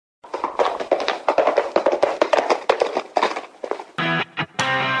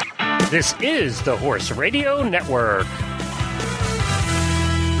This is the Horse Radio Network.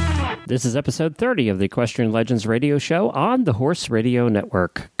 This is episode 30 of the Equestrian Legends radio show on the Horse Radio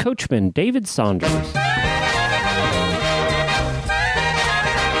Network. Coachman David Saunders.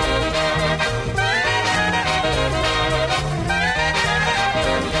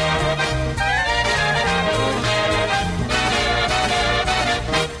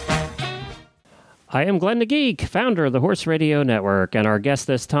 I am Glenn Geek, founder of the Horse Radio Network, and our guest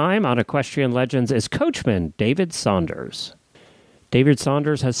this time on Equestrian Legends is Coachman David Saunders. David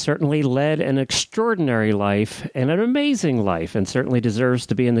Saunders has certainly led an extraordinary life and an amazing life, and certainly deserves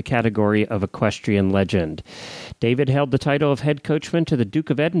to be in the category of equestrian legend. David held the title of head coachman to the Duke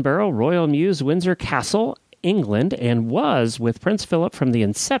of Edinburgh, Royal Mews, Windsor Castle, England, and was with Prince Philip from the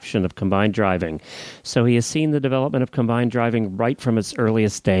inception of combined driving. So he has seen the development of combined driving right from its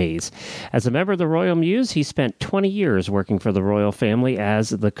earliest days. As a member of the Royal Mews, he spent 20 years working for the royal family as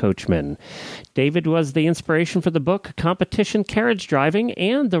the coachman. David was the inspiration for the book Competition Carriage Driving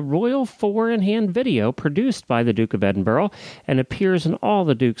and the Royal Four-in-Hand video produced by the Duke of Edinburgh and appears in all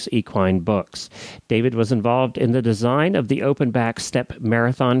the Duke's equine books. David was involved in the design of the open-back step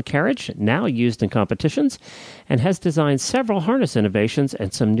marathon carriage, now used in competitions, and has designed several harness innovations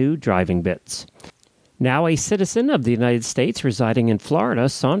and some new driving bits. Now a citizen of the United States residing in Florida,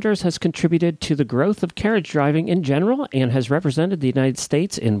 Saunders has contributed to the growth of carriage driving in general and has represented the United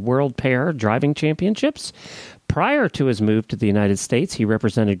States in World Pair Driving Championships. Prior to his move to the United States, he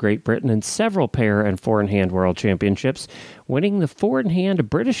represented Great Britain in several pair and four-in-hand world championships, winning the four-in-hand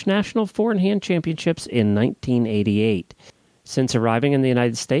British National Four-in-Hand Championships in 1988. Since arriving in the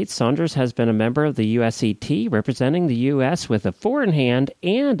United States, Saunders has been a member of the USET, representing the U.S. with a four-in-hand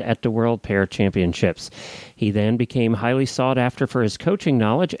and at the World Pair Championships. He then became highly sought after for his coaching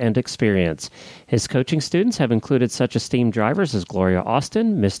knowledge and experience. His coaching students have included such esteemed drivers as Gloria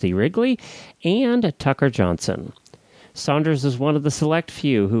Austin, Misty Wrigley, and Tucker Johnson. Saunders is one of the select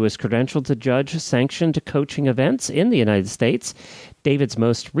few who is credentialed to judge sanctioned coaching events in the United States. David's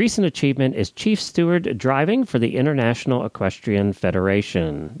most recent achievement is Chief Steward Driving for the International Equestrian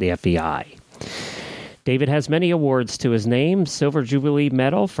Federation, the FEI. David has many awards to his name: Silver Jubilee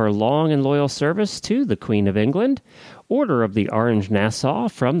Medal for long and loyal service to the Queen of England, Order of the Orange Nassau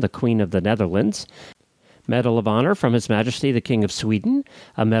from the Queen of the Netherlands, Medal of Honor from His Majesty the King of Sweden,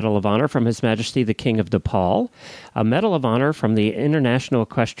 a Medal of Honor from His Majesty the King of Nepal, a Medal of Honor from the International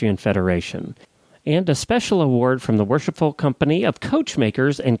Equestrian Federation, and a special award from the Worshipful Company of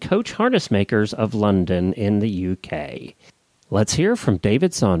Coachmakers and Coach Harness Makers of London in the UK. Let's hear from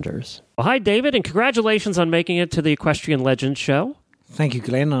David Saunders. Well, hi, David, and congratulations on making it to the Equestrian Legends show. Thank you,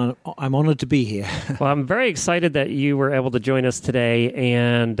 Glenn. I'm honored to be here. Well, I'm very excited that you were able to join us today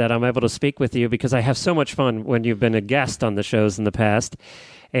and that I'm able to speak with you because I have so much fun when you've been a guest on the shows in the past.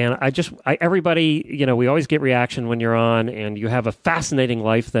 And everybody, we always get reaction when you're on, and you have a fascinating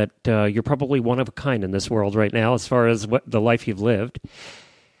life that you're probably one of a kind in this world right now as far as what the life you've lived.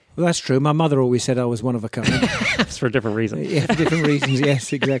 Well, that's true. My mother always said I was one of a kind. It's for different reasons. Yeah, for different reasons,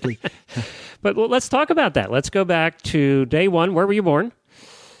 yes, exactly. But let's talk about that. Let's go back to day one. Where were you born?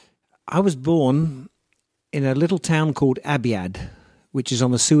 I was born in a little town called Abiad, which is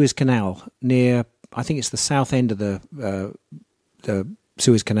on the Suez Canal near, I think it's the south end of the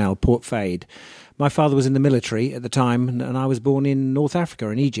Suez Canal, Port Fade. My father was in the military at the time, and I was born in North Africa,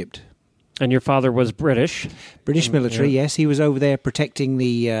 in Egypt. And your father was British? British military, yeah. Yes. He was over there protecting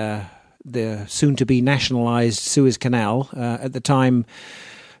the soon-to-be nationalised Suez Canal. At the time,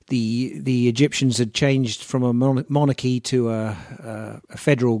 the Egyptians had changed from a monarchy to a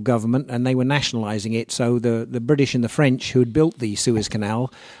federal government, and they were nationalising it. So the British and the French, who had built the Suez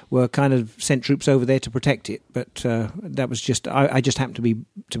Canal, were kind of sent troops over there to protect it. But that was just I just happened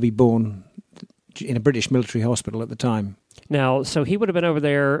to be born in a British military hospital at the time. Now, so he would have been over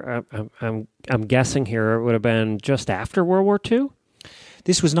there. I'm guessing here it would have been just after World War II.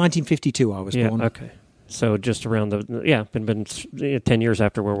 This was 1952. I was born. Okay. So just around been 10 years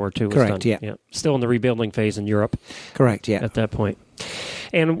after World War II was Correct, done. yeah. Still in the rebuilding phase in Europe. Correct, yeah. At that point.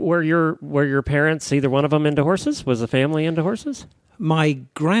 And were your parents, either one of them, into horses? Was the family into horses? My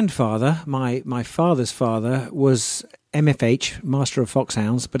grandfather, my father's father, was MFH, Master of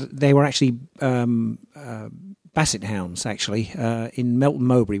Foxhounds, but they were actually Basset hounds, actually, in Melton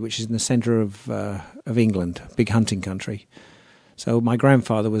Mowbray, which is in the centre of England, big hunting country. So my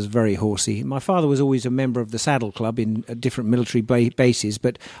grandfather was very horsey. My father was always a member of the Saddle Club in different military bases,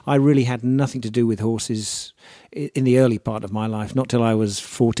 but I really had nothing to do with horses in the early part of my life, not till I was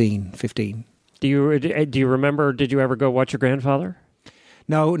 14, 15. Do you remember, did you ever go watch your grandfather?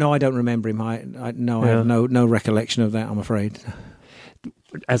 No, I don't remember him. I have no recollection of that, I'm afraid.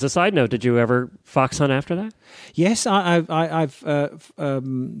 As a side note, did you ever fox hunt after that? Yes, I've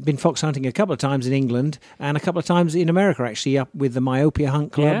been fox hunting a couple of times in England and a couple of times in America, actually, up with the Myopia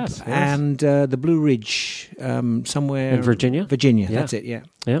Hunt Club Yes. and the Blue Ridge somewhere In Virginia? Virginia, Yeah. that's it, yeah.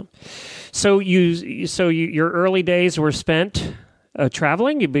 Yeah. So your early days were spent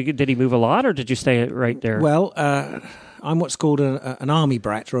traveling? Did he move a lot, or did you stay right there? Well, I'm what's called an army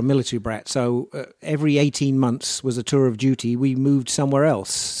brat or a military brat. So every 18 months was a tour of duty. We moved somewhere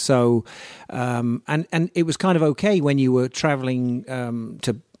else. So and it was kind of okay when you were traveling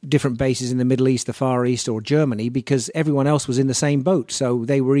to different bases in the Middle East, the Far East, or Germany, because everyone else was in the same boat. So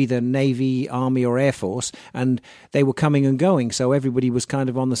they were either Navy, Army, or Air Force, and they were coming and going. So everybody was kind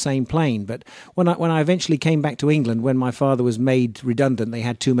of on the same plane. But when I eventually came back to England, when my father was made redundant, they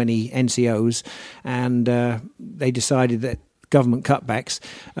had too many NCOs, and they decided that government cutbacks.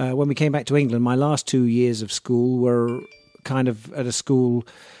 When we came back to England, my last 2 years of school were kind of at a school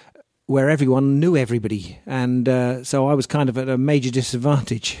where everyone knew everybody. And so I was kind of at a major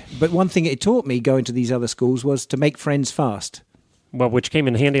disadvantage. But one thing it taught me going to these other schools was to make friends fast. Well, which came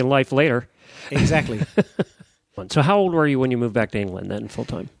in handy in life later. Exactly. So how old were you when you moved back to England then,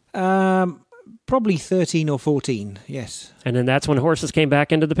 full-time? Probably 13 or 14, yes. And then that's when horses came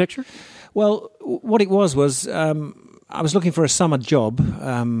back into the picture? Well, what it was I was looking for a summer job,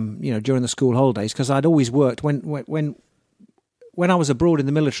 during the school holidays, because I'd always worked when I was abroad in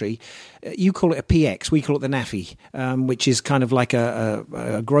the military. You call it a PX, we call it the NAFI, which is kind of like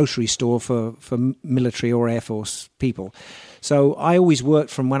a grocery store for military or Air Force people. So I always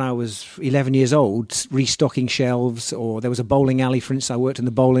worked from when I was 11 years old, restocking shelves, or there was a bowling alley, for instance. I worked in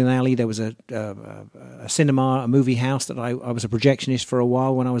the bowling alley. There was a cinema, a movie house that I was a projectionist for a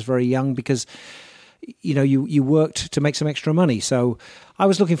while when I was very young, because you worked to make some extra money. So I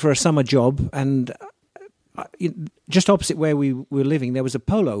was looking for a summer job, and just opposite where we were living, there was a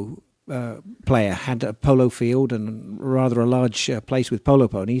polo player, had a polo field and rather a large place with polo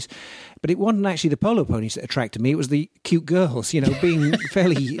ponies. But it wasn't actually the polo ponies that attracted me. It was the cute girls. Being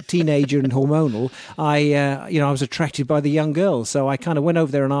fairly teenager and hormonal, I was attracted by the young girls. So I kind of went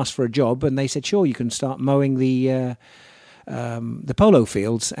over there and asked for a job, and they said, sure, you can start mowing the polo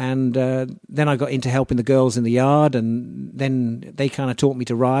fields. And then I got into helping the girls in the yard, and then they kind of taught me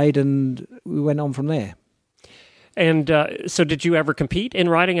to ride, and we went on from there. And so did you ever compete in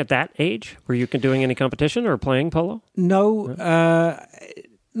riding at that age? Were you doing any competition or playing polo? No,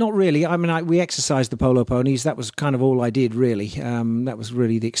 not really. I mean, we exercised the polo ponies. That was kind of all I did, really. That was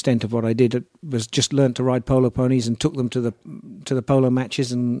really the extent of what I did. It was just learnt to ride polo ponies and took them to the polo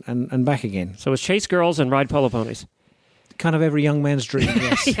matches and back again. So it was chase girls and ride polo ponies? Kind of every young man's dream,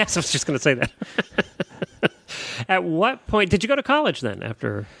 yes. Yes, I was just going to say that. At what point did you go to college then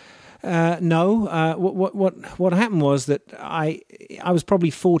after... No. What happened was that I was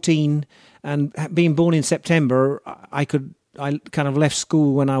probably 14, and being born in September, I kind of left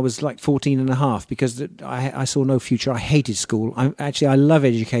school when I was like 14 and a half, because I saw no future. I hated school. I love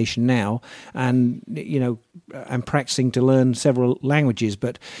education now, and I'm practicing to learn several languages,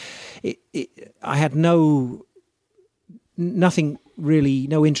 but I had nothing really,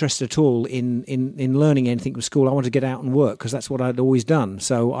 no interest at all in learning anything from school. I wanted to get out and work, because that's what I'd always done.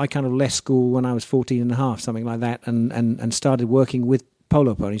 So I kind of left school when I was 14 and a half, something like that, and started working with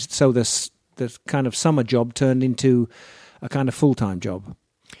polo ponies. So the kind of summer job turned into a kind of full-time job.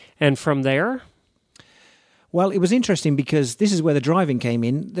 And from there? Well, it was interesting, because this is where the driving came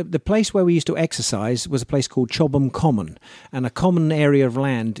in. The place where we used to exercise was a place called Chobham Common, and a common area of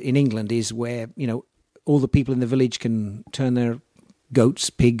land in England is where, all the people in the village can turn their goats,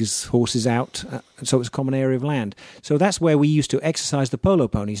 pigs, horses out. So it was a common area of land. So that's where we used to exercise the polo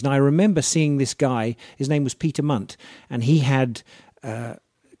ponies. And I remember seeing this guy, his name was Peter Munt, and he had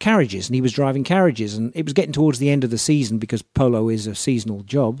carriages, and he was driving carriages. And it was getting towards the end of the season, because polo is a seasonal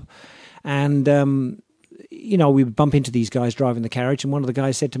job. And, we would bump into these guys driving the carriage, and one of the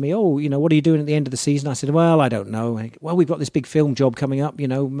guys said to me, what are you doing at the end of the season? I said, well, I don't know. And well, we've got this big film job coming up,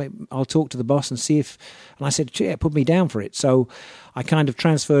 I'll talk to the boss and see if... And I said, yeah, put me down for it. So I kind of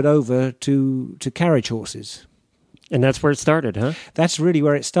transferred over to carriage horses. And that's where it started, huh? That's really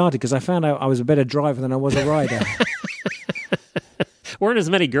where it started, because I found out I was a better driver than I was a rider. Weren't as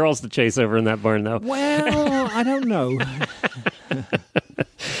many girls to chase over in that barn, though. Well, I don't know.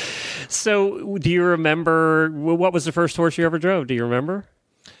 So, do you remember, what was the first horse you ever drove? Do you remember?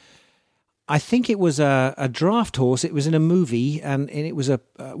 I think it was a draft horse. It was in a movie, and it was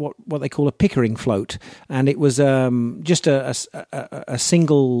what they call a Pickering float, and it was just a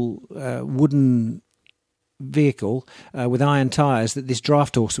single wooden vehicle with iron tyres that this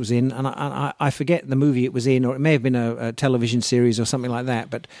draft horse was in, and I forget the movie it was in, or it may have been a television series or something like that,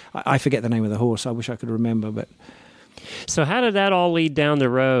 but I forget the name of the horse. I wish I could remember. But So how did that all lead down the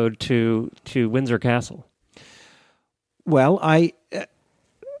road to Windsor Castle? Well, I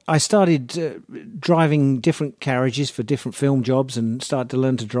started driving different carriages for different film jobs and started to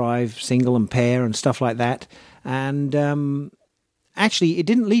learn to drive single and pair and stuff like that. And actually, it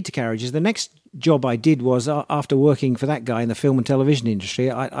didn't lead to carriages. The next job I did was, after working for that guy in the film and television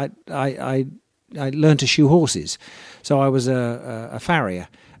industry, I learned to shoe horses. So I was a farrier.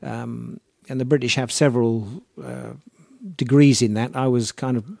 And the British have several degrees in that. I was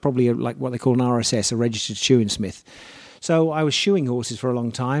kind of probably like what they call an RSS, a registered shoeing smith. So I was shoeing horses for a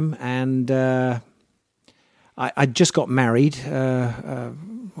long time, and I just got married.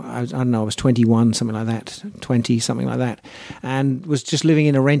 I don't know, I was 21, something like that, 20, something like that, and was just living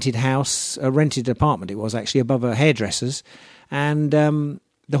in a rented house, a rented apartment it was actually, above a hairdresser's. And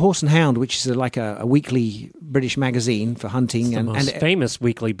the Horse and Hound, which is like a weekly British magazine for hunting. It's the most famous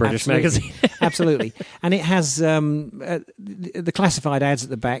weekly British magazine. Absolutely. And it has the classified ads at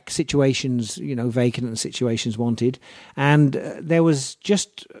the back, situations, vacant and situations wanted. And there was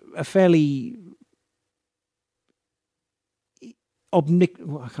just a fairly... I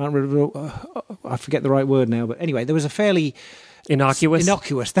can't remember. I forget the right word now, but anyway, there was a fairly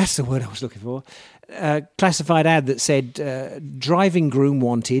innocuous. That's the word I was looking for. Classified ad that said driving groom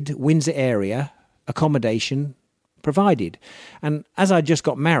wanted, Windsor area, accommodation provided. And as I just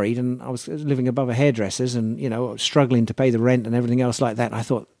got married and I was living above a hairdresser's and struggling to pay the rent and everything else like that, I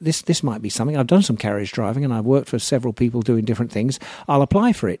thought this might be something. I've done some carriage driving and I've worked for several people doing different things. I'll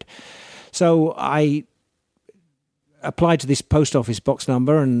apply for it. So I applied to this post office box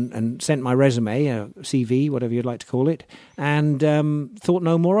number and sent my resume, a CV, whatever you'd like to call it, and thought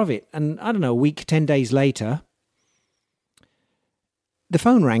no more of it. And I don't know, a week, 10 days later, the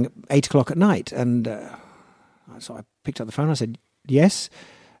phone rang at 8 o'clock at night. And so I picked up the phone, I said, yes.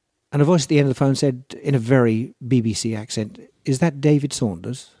 And a voice at the end of the phone said, in a very BBC accent, is that David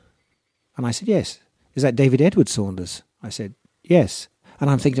Saunders? And I said, yes. Is that David Edward Saunders? I said, yes. And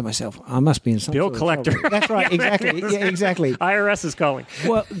I'm thinking to myself, I must be in some bill sort of collector. trouble. That's right, exactly. Yeah, exactly. IRS is calling.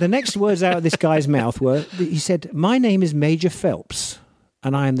 Well, the next words out of this guy's mouth were, he said, my name is Major Phelps,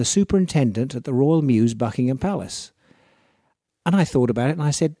 and I am the superintendent at the Royal Mews, Buckingham Palace. And I thought about it, and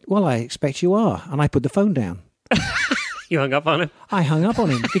I said, well, I expect you are. And I put the phone down. You hung up on him? I hung up on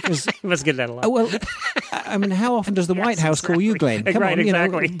him because... You must get that a lot. Well, I mean, how often does the White House call you, Glenn? Come on,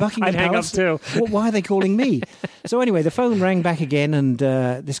 exactly. Buckingham I'd hang Palace. up too. Why are they calling me? So anyway, the phone rang back again, and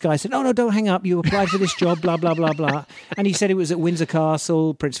this guy said, no, don't hang up. You applied for this job, blah, blah, blah, blah. And he said it was at Windsor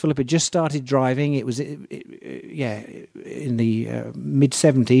Castle. Prince Philip had just started driving. It was, in the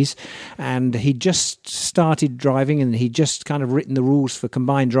mid-70s. And he'd just started driving, and he'd just kind of written the rules for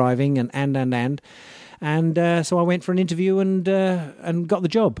combined driving and. And so I went for an interview and got the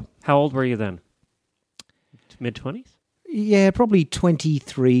job. How old were you then? Mid-20s? Yeah, probably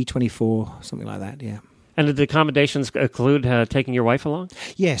 23, 24, something like that, yeah. And did the accommodations include taking your wife along?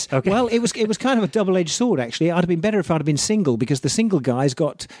 Yes. Okay. Well, it was kind of a double-edged sword, actually. I'd have been better if I'd have been single, because the single guys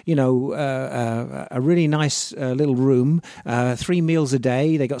got, a really nice little room, 3 meals a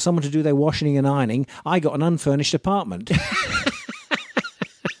day. They got someone to do their washing and ironing. I got an unfurnished apartment.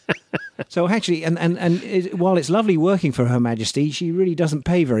 So actually, while it's lovely working for Her Majesty, she really doesn't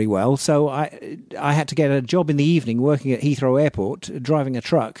pay very well. So I had to get a job in the evening working at Heathrow Airport, driving a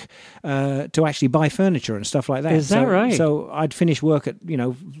truck to actually buy furniture and stuff like that. Is that right? So I'd finish work at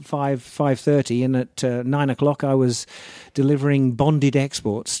 5:30, and at 9 o'clock I was delivering bonded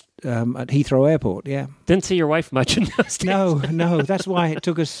exports at Heathrow Airport. Yeah. Didn't see your wife much in those days. No. That's why it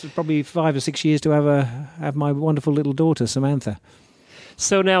took us probably 5 or 6 years to have my wonderful little daughter Samantha.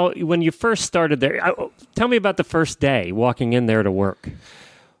 So now, when you first started there, tell me about the first day walking in there to work.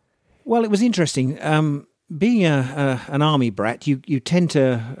 Well, it was interesting. Being an army brat, you tend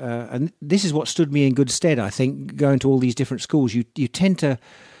to, and this is what stood me in good stead, I think, going to all these different schools. You tend to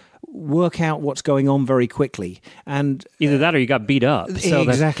work out what's going on very quickly. And either that or you got beat up. So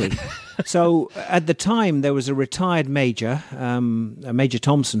exactly. So at the time, there was a retired major, Major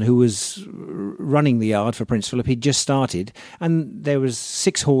Thompson, who was running the yard for Prince Philip. He'd just started, and there was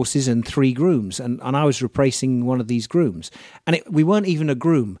 6 horses and 3 grooms, and I was replacing one of these grooms. And we weren't even a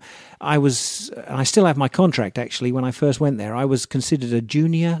groom. I still have my contract, actually, when I first went there. I was considered a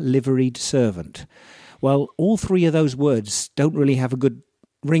junior liveried servant. Well, all 3 of those words don't really have a good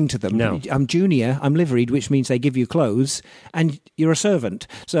ring to them. No. I'm junior, I'm liveried, which means they give you clothes, and you're a servant.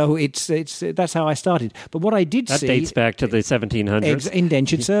 So it's that's how I started. But what I did that see... dates back to the 1700s.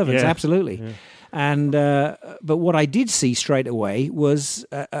 Indentured servants, Yeah. absolutely. Yeah. And but what I did see straight away was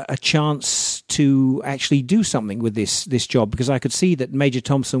a chance to actually do something with this job, because I could see that Major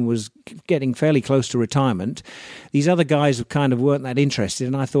Thompson was getting fairly close to retirement. These other guys kind of weren't that interested,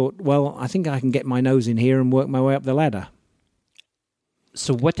 and I thought, well, I think I can get my nose in here and work my way up the ladder.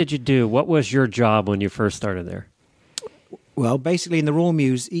 So what did you do? What was your job when you first started there? Well, basically in the Royal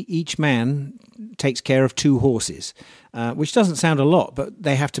Mews, each man takes care of 2 horses, which doesn't sound a lot, but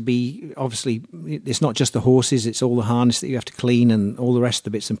they have to be, obviously, it's not just the horses, it's all the harness that you have to clean and all the rest of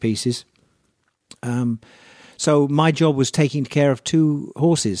the bits and pieces. So my job was taking care of 2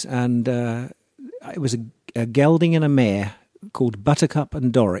 horses, and it was a gelding and a mare called Buttercup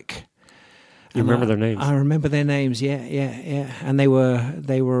and Doric. You remember their names? I remember their names, yeah. And they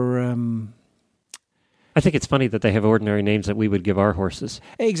were. I think it's funny that they have ordinary names that we would give our horses.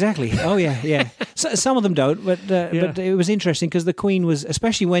 Exactly. Oh, yeah. So, some of them don't, but it was interesting because the Queen was,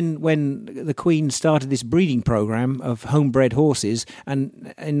 especially when the Queen started this breeding program of homebred horses,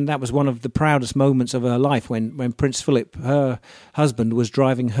 and that was one of the proudest moments of her life when Prince Philip, her husband, was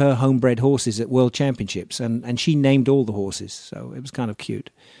driving her homebred horses at World Championships, and she named all the horses, so it was kind of cute.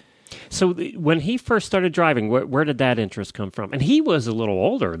 So when he first started driving, where did that interest come from? And he was a little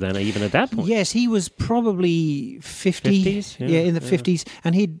older than even at that point. Yes, he was probably 50. 50s? Yeah, in the 50s.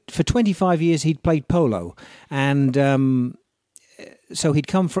 And for 25 years, he'd played polo. And so he'd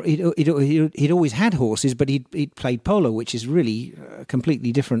come from, he'd always had horses, but he'd played polo, which is really a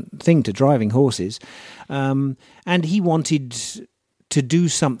completely different thing to driving horses. And he wanted to do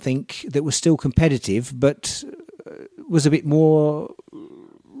something that was still competitive, but was a bit more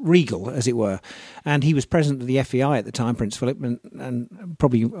regal, as it were. And he was president of the FEI at the time, Prince Philip, and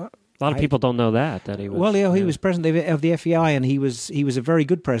probably a lot of people don't know that he was. Well, yeah, he was president of the FEI, and he was a very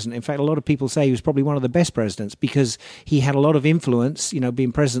good president. In fact, a lot of people say he was probably one of the best presidents because he had a lot of influence.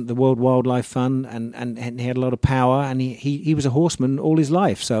 Being president of the World Wildlife Fund, and he had a lot of power, and he was a horseman all his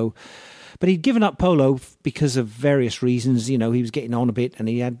life. So. But he'd given up polo because of various reasons. He was getting on a bit, and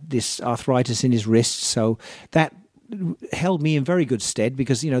he had this arthritis in his wrists, so that held me in very good stead,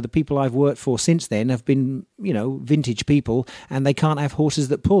 because the people I've worked for since then have been vintage people, and they can't have horses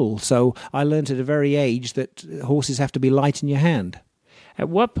that pull. So I learned at a very age that horses have to be light in your hand. At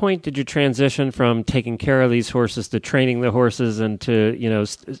what point did you transition from taking care of these horses to training the horses and to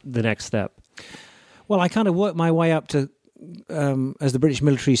the next step? Well, I kind of worked my way up to, as the British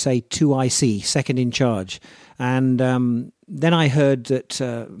military say, 2IC, second in charge. And then I heard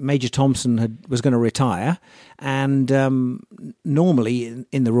that Major Thompson was going to retire. And normally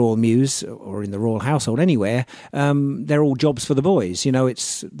in the Royal Mews, or in the Royal Household anywhere, they're all jobs for the boys.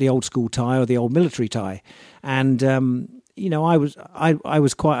 It's the old school tie or the old military tie. And, I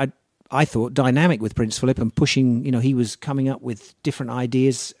was quite... I thought, dynamic with Prince Philip and pushing, he was coming up with different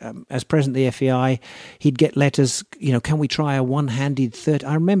ideas. As president of the FEI, he'd get letters, can we try a one-handed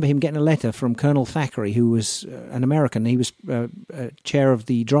I remember him getting a letter from Colonel Thackeray, who was an American. He was chair of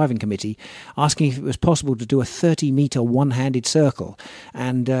the driving committee, asking if it was possible to do a 30-meter one-handed circle.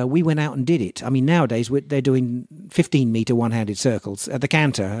 And we went out and did it. I mean, nowadays they're doing 15-meter one-handed circles at the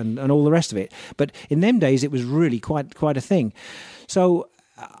canter and all the rest of it. But in them days, it was really quite a thing. So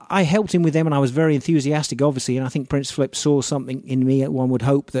I helped him with them, and I was very enthusiastic, obviously, and I think Prince Philip saw something in me. One would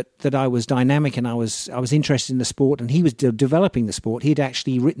hope that I was dynamic and I was interested in the sport, and he was developing the sport. He'd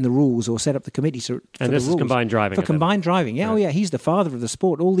actually written the rules or set up the committee for and this the rules. Is combined driving. For combined driving, yeah, right. Oh yeah, he's the father of the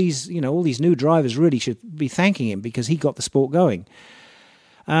sport. All these new drivers really should be thanking him because he got the sport going.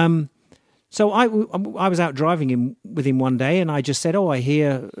 So I was out driving with him one day, and I just said, I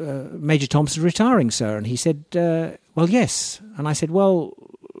hear Major Thompson's retiring, sir. And he said, well, yes. And I said, well,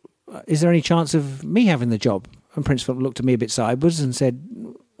 is there any chance of me having the job? And Prince Philip looked at me a bit sideways and said,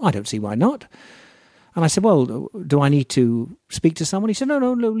 I don't see why not. And I said, well, do I need to speak to someone? He said,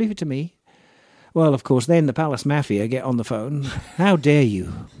 no, leave it to me. Well, of course, then the Palace Mafia get on the phone. How dare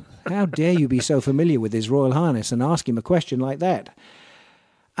you? How dare you be so familiar with His Royal Highness and ask him a question like that?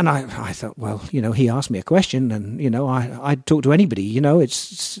 And I thought, well, he asked me a question, and, I'd talk to anybody.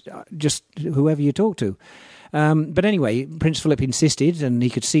 It's just whoever you talk to. But anyway, Prince Philip insisted, and he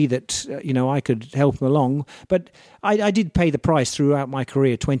could see that, I could help him along. But I did pay the price throughout my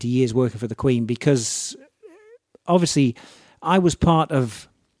career, 20 years working for the Queen, because obviously I was part of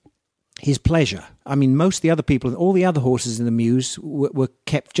his pleasure. I mean, most of the other people, all the other horses in the Mews were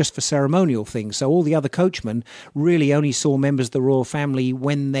kept just for ceremonial things. So all the other coachmen really only saw members of the royal family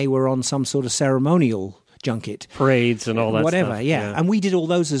when they were on some sort of ceremonial junket. Parades and all that whatever, stuff. Yeah. And we did all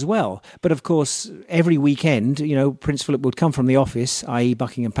those as well. But of course, every weekend, Prince Philip would come from the office, i.e.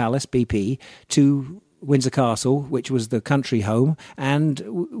 Buckingham Palace, BP, to Windsor Castle, which was the country home, and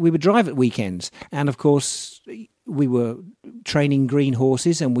we would drive at weekends. And of course, we were training green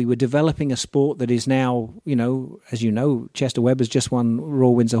horses, and we were developing a sport that is now, as you know, Chester Webb has just won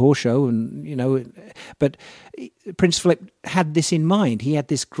Royal Windsor Horse Show, and but Prince Philip had this in mind. He had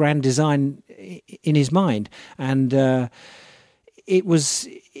this grand design in his mind, and it was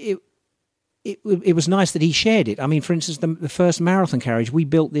nice that he shared it. I mean, for instance, the first marathon carriage, we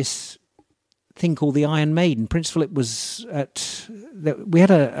built this thing called the Iron Maiden. Prince Philip was we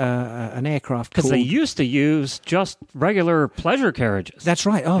had an aircraft because they used to use just regular pleasure carriages. That's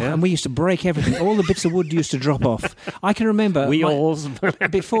right. And we used to break everything. All the bits of wood used to drop off. I can remember wheels.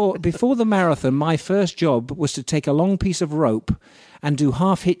 before the marathon, my first job was to take a long piece of rope and do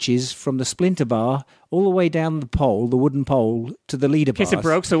half hitches from the splinter bar all the way down the wooden pole, to the leader bars. In case it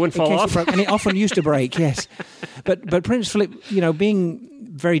broke, so it wouldn't fall off. And it often used to break, yes. But Prince Philip, being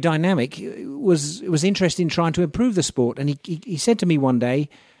very dynamic, was interested in trying to improve the sport. And he said to me one day,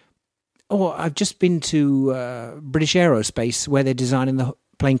 I've just been to British Aerospace, where they're designing the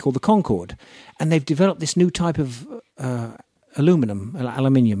plane called the Concorde, and they've developed this new type of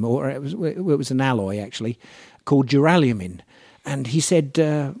aluminium, or it was an alloy actually, called duralumin. And he said,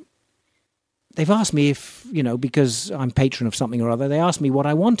 they've asked me if, because I'm patron of something or other, they asked me what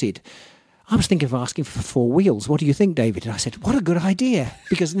I wanted. I was thinking of asking for 4 wheels. What do you think, David? And I said, what a good idea.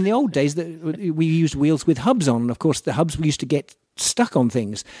 Because in the old days, we used wheels with hubs on. And of course, the hubs we used to get stuck on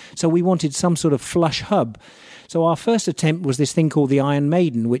things. So we wanted some sort of flush hub. So our first attempt was this thing called the Iron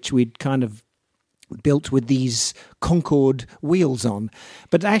Maiden, which we'd kind of built with these Concorde wheels on.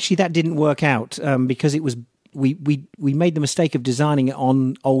 But actually, that didn't work out because it was... We made the mistake of designing it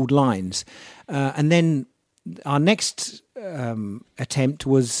on old lines. And then our next attempt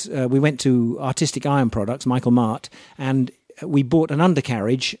was we went to Artistic Iron Products, Michael Mart, and we bought an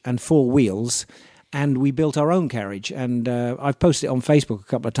undercarriage and 4 wheels, and we built our own carriage. And I've posted it on Facebook a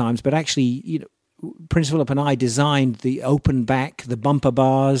couple of times, but actually, Prince Philip and I designed the open back, the bumper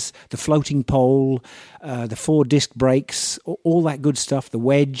bars, the floating pole, the 4 disc brakes, all that good stuff, the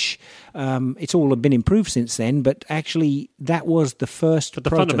wedge. It's all been improved since then, but actually that was the first. But the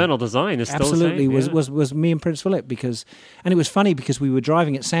fundamental design is still absolutely the same. was me and Prince Philip, and it was funny because we were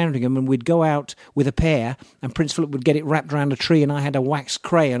driving at Sandringham and we'd go out with a pair, and Prince Philip would get it wrapped around a tree, and I had a wax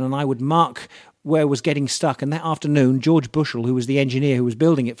crayon, and I would mark where it was getting stuck. And that afternoon, George Bushell, who was the engineer who was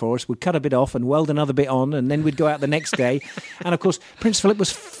building it for us, would cut a bit off and weld another bit on, and then we'd go out the next day. And of course, Prince Philip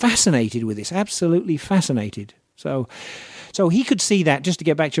was fascinated with this, absolutely fascinated. So he could see that, just to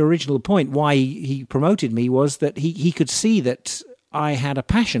get back to your original point, why he promoted me was that he could see that I had a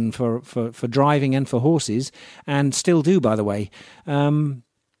passion for driving and for horses, and still do, by the way.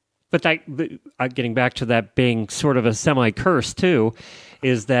 But getting back to that being sort of a semi-curse, too,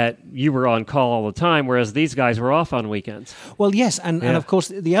 is that you were on call all the time, whereas these guys were off on weekends. Well, yes, and of course,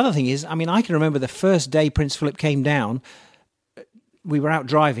 the other thing is, I can remember the first day Prince Philip came down, we were out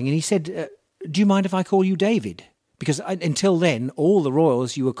driving, and he said, do you mind if I call you David? Because until then, all the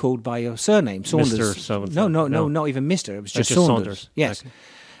royals, you were called by your surname, Saunders. Mr. So-and-so. No, not even Mr. It was just Saunders. Yes. Okay.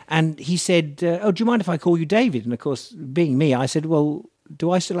 And he said, do you mind if I call you David? And of course, being me, I said, well,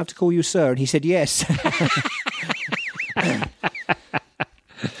 do I still have to call you sir? And he said, yes.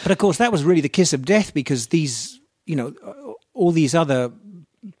 But of course, that was really the kiss of death, because these, all these other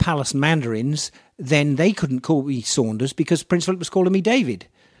palace mandarins, then they couldn't call me Saunders because Prince Philip was calling me David.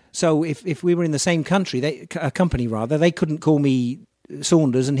 So if we were in the same company, they couldn't call me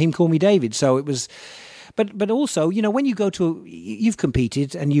Saunders and him call me David. So it was... But also, when you go to... You've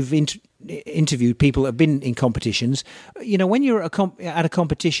competed and you've interviewed people that have been in competitions. When you're at a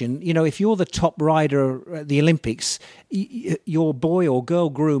competition, if you're the top rider at the Olympics, your boy or girl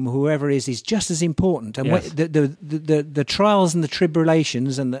groom, whoever it is just as important. And yes. The trials and the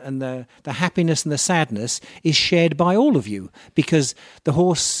tribulations and the happiness and the sadness is shared by all of you, because the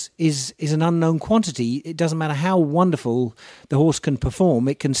horse is an unknown quantity. It doesn't matter how wonderful the horse can perform,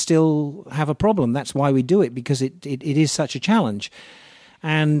 it can still have a problem. That's why we do it, because it is such a challenge.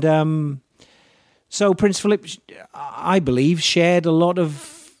 And so Prince Philip, I believe, shared a lot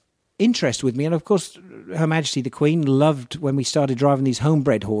of interest with me. And of course, Her Majesty the Queen loved when we started driving these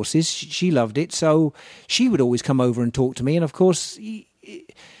homebred horses. She loved it. So she would always come over and talk to me. And of course, you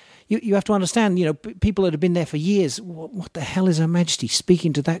have to understand, people that have been there for years, what the hell is Her Majesty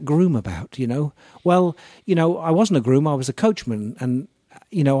speaking to that groom about, Well, I wasn't a groom, I was a coachman. And,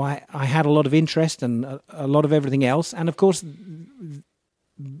 I had a lot of interest and a lot of everything else. And of course...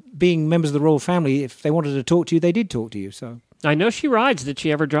 being members of the royal family, if they wanted to talk to you, they did talk to you. So I know she rides. Did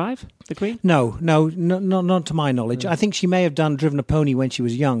she ever drive, the Queen? No, not to my knowledge. I think she may have driven a pony when she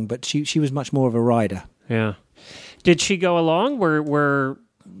was young, but she was much more of a rider. Yeah. Did she go along?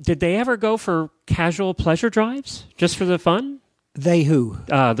 Did they ever go for casual pleasure drives just for the fun? They who?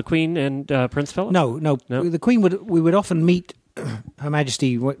 The Queen and Prince Philip? No. The Queen we would often meet Her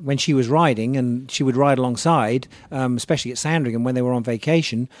Majesty when she was riding, and she would ride alongside, especially at Sandringham when they were on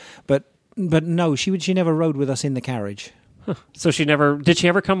vacation. But no, she never rode with us in the carriage. Huh. So did she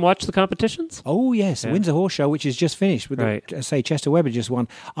ever come watch the competitions? Oh yes, the Windsor Horse Show, which is just finished. With right. Say Chester Webber just won.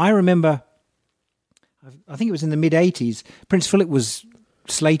 I remember, I think it was in the mid-'80s, Prince Philip was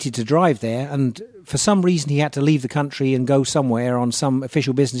slated to drive there, and for some reason he had to leave the country and go somewhere on some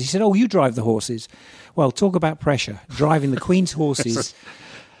official business. He said, "Oh, you drive the horses." Well, talk about pressure, driving the Queen's horses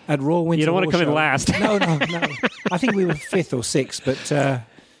at Royal Windsor. You don't want to come in last. No. I think we were 5th or 6th, but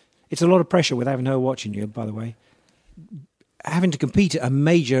it's a lot of pressure with having her watching you, by the way. Having to compete at a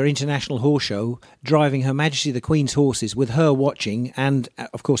major international horse show, driving Her Majesty the Queen's horses with her watching, and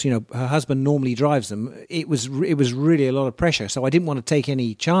of course, her husband normally drives them. It was really a lot of pressure. So I didn't want to take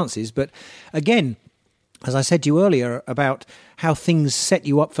any chances. But again, as I said to you earlier about how things set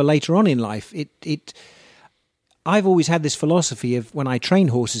you up for later on in life, I've always had this philosophy of when I train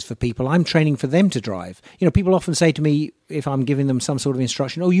horses for people, I'm training for them to drive. People often say to me if I'm giving them some sort of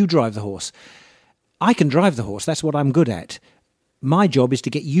instruction, "Oh, you drive the horse." I can drive the horse. That's what I'm good at. My job is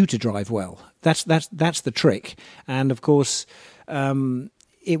to get you to drive well. That's the trick. And of course,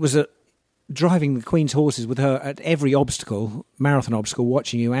 it was driving the Queen's horses with her at every marathon obstacle,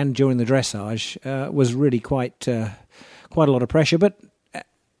 watching you, and during the dressage was really quite a lot of pressure. But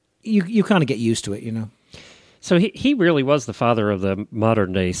you kind of get used to it, So he really was the father of the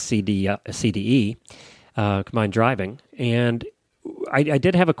modern day CDE, combined driving, and I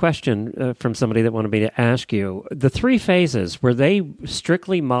did have a question from somebody that wanted me to ask you. The 3 phases, were they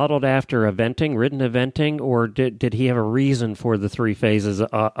strictly modeled after ridden eventing, or did he have a reason for the 3 phases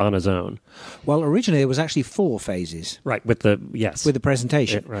on his own? Well, originally there was actually 4 phases. Right, with the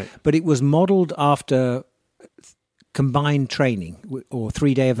presentation. Right. But it was modeled after combined training or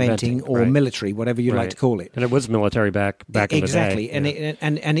 3-day eventing or military, whatever you'd like to call it. And it was military back in the day. Exactly,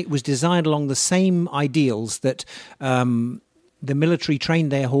 and it was designed along the same ideals that the military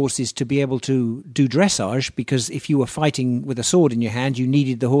trained their horses to be able to do dressage, because if you were fighting with a sword in your hand, you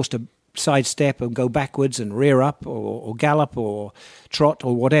needed the horse to sidestep and go backwards and rear up or gallop or trot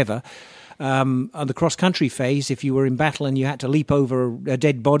or whatever. On the cross-country phase, if you were in battle and you had to leap over a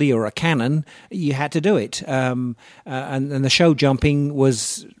dead body or a cannon, you had to do it. And the show jumping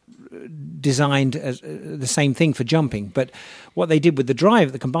was designed as the same thing for jumping. But what they did with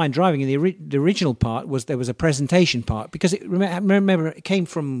the combined driving in the original part was there was a presentation part, because remember it came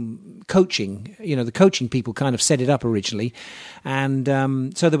from coaching. The coaching people kind of set it up originally, and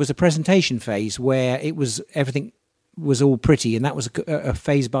so there was a presentation phase where everything was all pretty, and that was a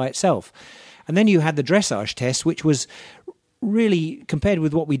phase by itself. And then you had the dressage test, which was really, compared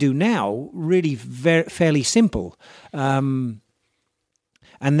with what we do now, really fairly simple.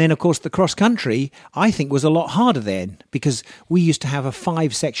 And then, of course, the cross-country, I think, was a lot harder then, because we used to have a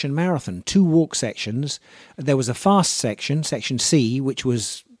 5-section marathon, 2 walk sections. There was a fast section, Section C, which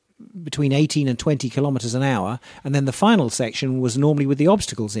was between 18 and 20 kilometres an hour, and then the final section was normally with the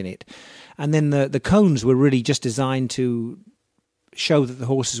obstacles in it. And then the cones were really just designed to show that the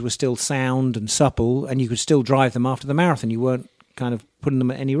horses were still sound and supple, and you could still drive them after the marathon. You weren't kind of putting them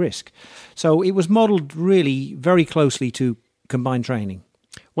at any risk. So it was modelled really very closely to combined training.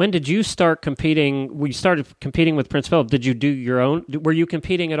 When did you start competing? We started competing with Prince Philip. Did you do your own? Were you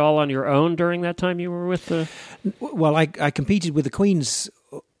competing at all on your own during that time you were with the... Well, I competed with the Queen's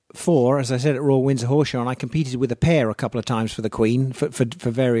 4, as I said, at Royal Windsor Horse Show, and I competed with a pair a couple of times for the Queen for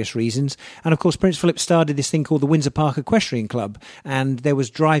various reasons. And of course, Prince Philip started this thing called the Windsor Park Equestrian Club, and there was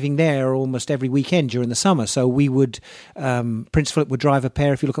driving there almost every weekend during the summer. So we would, Prince Philip would drive a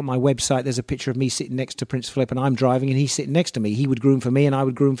pair. If you look at my website, there's a picture of me sitting next to Prince Philip, and I'm driving, and he's sitting next to me. He would groom for me, and I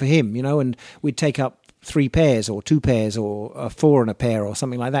would groom for him, and we'd take up 3 pairs or 2 pairs or 4 and a pair or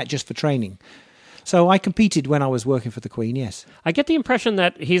something like that just for training. So I competed when I was working for the Queen, yes. I get the impression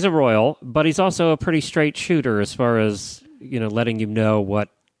that he's a royal, but he's also a pretty straight shooter as far as, letting you know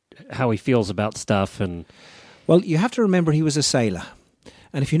how he feels about stuff. And well, you have to remember he was a sailor.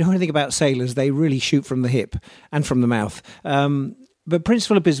 And if you know anything about sailors, they really shoot from the hip and from the mouth. But Prince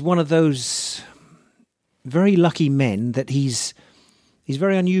Philip is one of those very lucky men that he's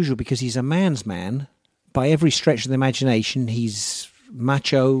very unusual, because he's a man's man by every stretch of the imagination. He's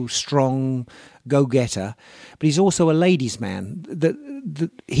macho, strong, go-getter, but he's also a ladies' man.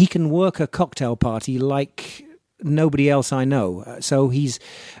 He can work a cocktail party like nobody else I know. So he's,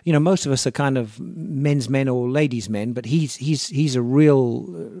 most of us are kind of men's men or ladies' men, but he's a real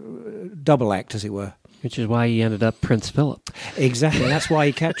double act, as it were. Which is why he ended up Prince Philip. Exactly. That's why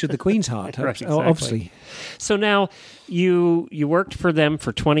he captured the Queen's heart, Right, exactly. obviously. So now you worked for them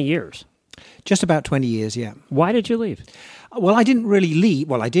for 20 years. Just about 20 years, yeah. Why did you leave? Well, I didn't really leave.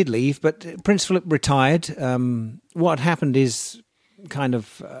 Well, I did leave, but Prince Philip retired. What happened is kind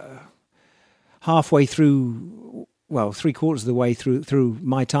of halfway through, well, three-quarters of the way through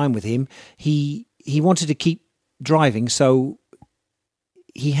my time with him, he wanted to keep driving, so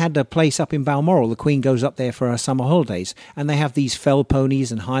he had a place up in Balmoral. The Queen goes up there for her summer holidays, and they have these fell ponies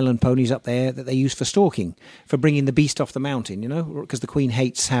and Highland ponies up there that they use for stalking, for bringing the beast off the mountain, because the Queen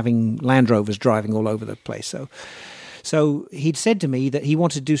hates having Land Rovers driving all over the place. So he'd said to me that he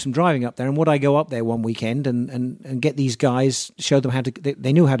wanted to do some driving up there, and would I go up there one weekend and get these guys, show them how to...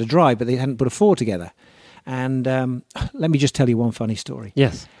 They knew how to drive, but they hadn't put a four together. And let me just tell you one funny story.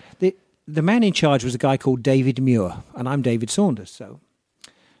 Yes. The man in charge was a guy called David Muir, and I'm David Saunders, so...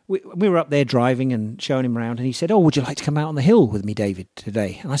 We were up there driving and showing him around, and he said, "Oh, would you like to come out on the hill with me, David,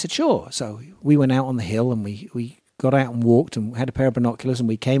 today?" And I said, "Sure." So we went out on the hill, and we got out and walked and had a pair of binoculars, and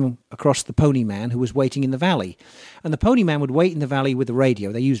we came across the pony man who was waiting in the valley. And the pony man would wait in the valley with the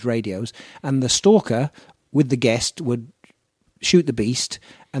radio. They used radios, and the stalker with the guest would shoot the beast,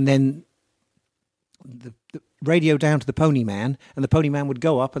 and then the radio down to the pony man, and the pony man would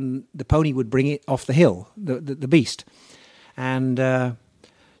go up, and the pony would bring it off the hill, the beast. And...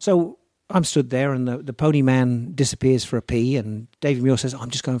 So I'm stood there, and the pony man disappears for a pee, and David Muir says,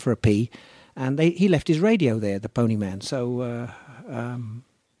 "I'm just going for a pee." And he left his radio there, the pony man. So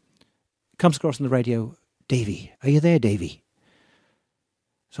comes across on the radio, "Davy, are you there, Davy?"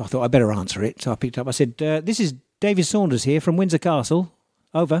 So I thought I'd better answer it. So I picked up. I said, "This is David Saunders here from Windsor Castle.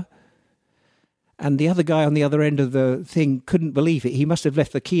 Over." And the other guy on the other end of the thing couldn't believe it. He must have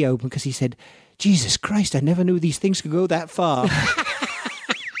left the key open, because he said, "Jesus Christ, I never knew these things could go that far."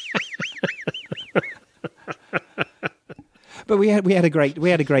 But we had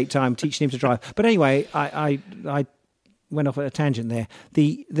a great time teaching him to drive. But anyway, I went off at a tangent there.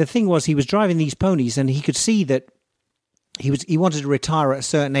 The thing was, he was driving these ponies, and he could see that he wanted to retire at a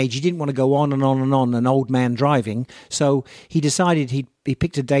certain age. He didn't want to go on and on and on, an old man driving. So he decided he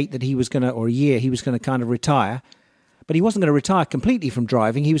picked a date that he was going to, or a year he was going to kind of retire. But he wasn't going to retire completely from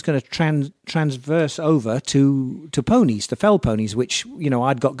driving. He was going to transverse over to ponies, to fell ponies, which,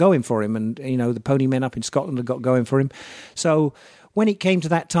 I'd got going for him. And, the pony men up in Scotland had got going for him. So when it came to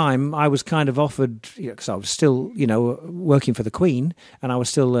that time, I was kind of offered, because I was still, working for the Queen, and I was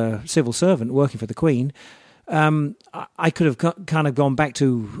still a civil servant working for the Queen. I could have kind of gone back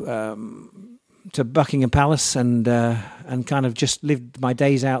to Buckingham Palace and kind of just lived my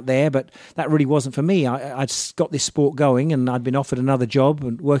days out there, but that really wasn't for me. I'd got this sport going, and I'd been offered another job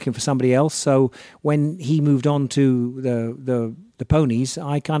and working for somebody else. So when he moved on to the ponies,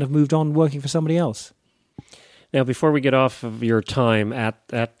 I kind of moved on working for somebody else. Now, before we get off of your time at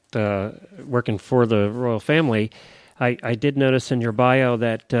working for the royal family, I did notice in your bio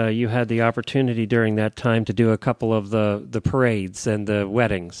that you had the opportunity during that time to do a couple of the parades and the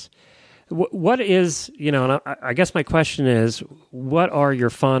weddings. What is, and I guess my question is, what are your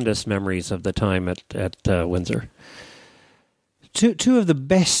fondest memories of the time at Windsor? Three of the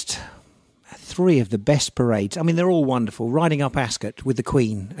best parades. I mean, they're all wonderful. Riding up Ascot with the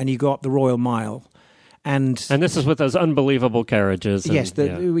Queen, and you go up the Royal Mile. And this is with those unbelievable carriages. Yes,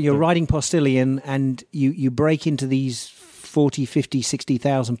 you're riding postilion, and you break into these 40, 50,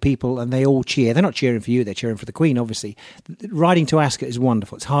 60,000 people, and they all cheer. They're not cheering for you, they're cheering for the Queen, obviously. Riding to Ascot is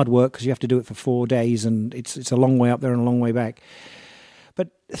wonderful. It's hard work, because you have to do it for 4 days, and it's a long way up there and a long way back. But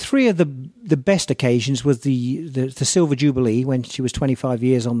three of the best occasions was the Silver Jubilee, when she was 25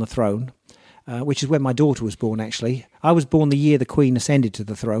 years on the throne, which is when my daughter was born, actually. I was born the year the Queen ascended to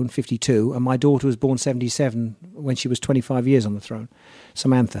the throne, 52, and my daughter was born 77 when she was 25 years on the throne,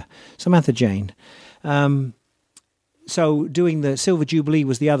 Samantha Jane. So doing the Silver Jubilee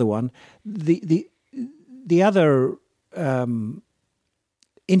was the other one. The other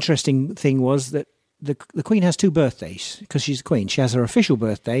interesting thing was that the Queen has 2 birthdays, because she's the Queen. She has her official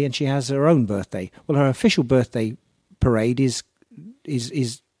birthday, and she has her own birthday. Well, her official birthday parade is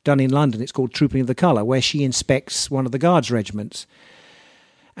done in London. It's called Trooping of the Colour, where she inspects one of the Guards regiments.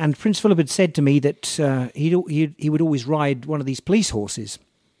 And Prince Philip had said to me that he would always ride one of these police horses.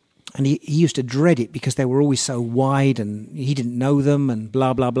 And he used to dread it because they were always so wide, and he didn't know them, and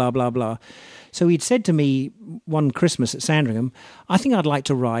blah, blah, blah, blah, blah. So he'd said to me one Christmas at Sandringham, "I think I'd like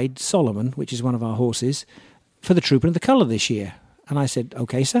to ride Solomon," which is one of our horses, "for the Trooping of the Colour this year." And I said,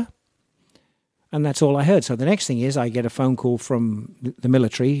 "Okay, sir." And that's all I heard. So the next thing is I get a phone call from the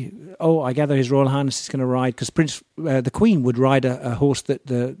military. I gather His Royal Highness is going to ride, because the Queen would ride a horse that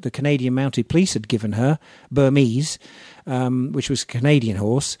the Canadian Mounted Police had given her, Burmese, which was a Canadian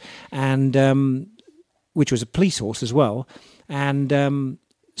horse, and which was a police horse as well. And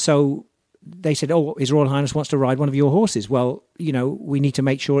so they said, His Royal Highness wants to ride one of your horses. Well, we need to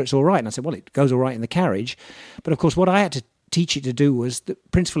make sure it's all right. And I said, well, it goes all right in the carriage. But of course, what I had to teach it to do was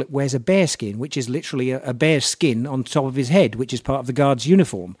that Prince Philip wears a bear skin, which is literally a bear's skin on top of his head, which is part of the Guard's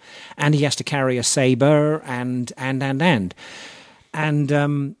uniform. And he has to carry a sabre and.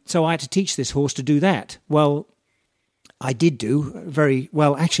 So I had to teach this horse to do that. Well, I did do very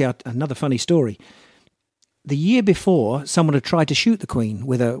well. Actually, another funny story. The year before, someone had tried to shoot the Queen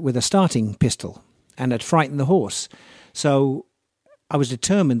with a starting pistol and had frightened the horse. So I was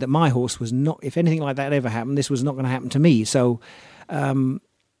determined that my horse was not, if anything like that ever happened, this was not going to happen to me. So I'd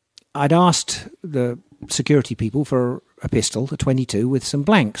asked the security people for a pistol, a .22, with some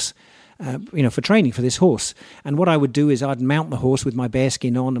blanks, for training for this horse. And what I would do is I'd mount the horse with my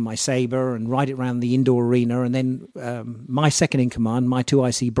bearskin on and my sabre and ride it around the indoor arena. And then my second in command, my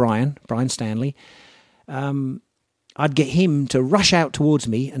 2IC Brian Stanley, I'd get him to rush out towards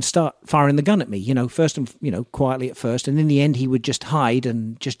me and start firing the gun at me, first and, quietly at first. And in the end, he would just hide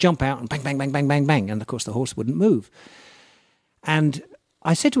and just jump out and bang, bang, bang, bang, bang, bang. And of course, the horse wouldn't move. And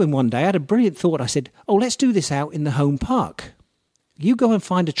I said to him one day, I had a brilliant thought. I said, let's do this out in the home park. You go and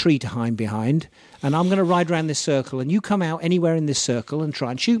find a tree to hide behind, and I'm going to ride around this circle, and you come out anywhere in this circle and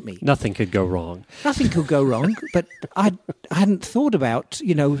try and shoot me. Nothing could go wrong. Nothing could go wrong, but I hadn't thought about,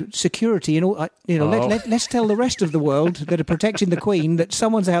 security and all. Let's tell the rest of the world that are protecting the Queen that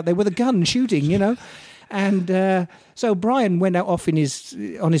someone's out there with a gun shooting, And so Brian went out off on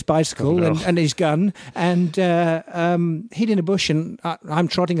his bicycle and his gun and hid in a bush, and I'm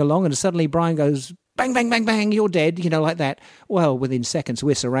trotting along, and suddenly Brian goes, bang, bang, bang, bang, you're dead, like that. Well, within seconds,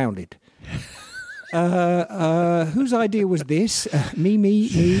 we're surrounded. Whose idea was this?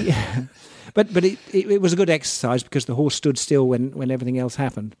 Me. But it was a good exercise because the horse stood still when everything else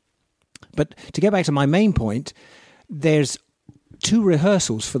happened. But to get back to my main point, there's 2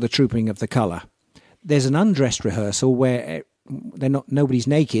 rehearsals for the Trooping of the Colour. There's an undressed rehearsal where nobody's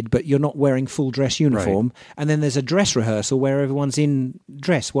naked, but you're not wearing full dress uniform. Right. And then there's a dress rehearsal where everyone's in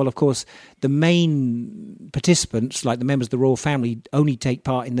dress. Well, of course, the main participants, like the members of the royal family, only take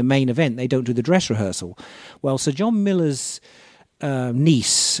part in the main event. They don't do the dress rehearsal. Well, Sir John Miller's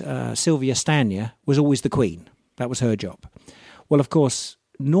niece, Sylvia Stanier, was always the Queen. That was her job. Well, of course,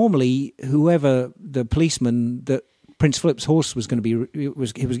 normally, whoever the policeman that Prince Philip's horse was going to be, he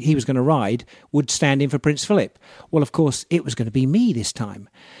was going to ride, would stand in for Prince Philip. Well, of course, it was going to be me this time.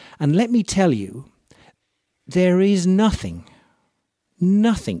 And let me tell you, there is nothing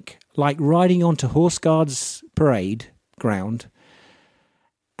like riding onto Horse Guards parade ground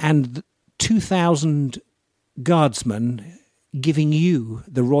and 2,000 guardsmen giving you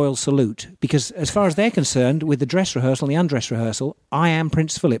the royal salute. Because as far as they're concerned, with the dress rehearsal and the undress rehearsal, I am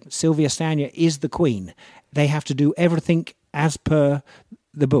Prince Philip. Sylvia Stanier is the Queen. They have to do everything as per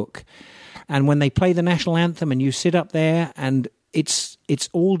the book. And when they play the national anthem and you sit up there and it's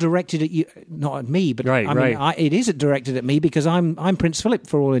all directed at you, not at me, but it is directed at me because I'm Prince Philip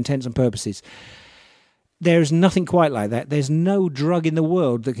for all intents and purposes. There's nothing quite like that. There's no drug in the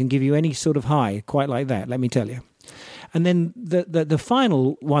world that can give you any sort of high quite like that, let me tell you. And then the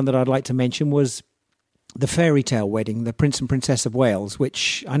final one that I'd like to mention was the fairy tale wedding, the Prince and Princess of Wales,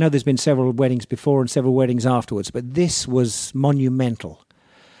 which I know there's been several weddings before and several weddings afterwards, but this was monumental.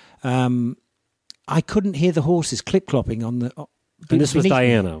 I couldn't hear the horses clip-clopping on the... And this was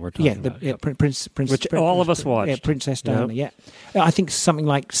Diana we're talking about. Yeah, Prince, which all of us watched. Yeah, Princess Diana, yeah. I think something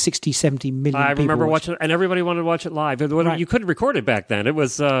like 60, 70 million people I remember watching it, and everybody wanted to watch it live. Right. You couldn't record it back then. It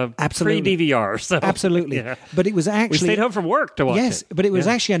was pre-DVR. So. Absolutely. Yeah. But it was actually... We stayed home from work to watch it. Yes, but it was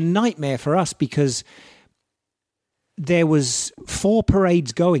actually a nightmare for us because there was 4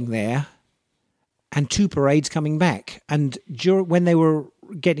 parades going there and 2 parades coming back. And when they were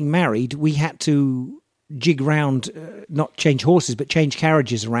getting married, we had to jig round, not change horses, but change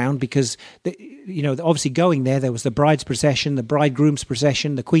carriages around because, obviously going there was the bride's procession, the bridegroom's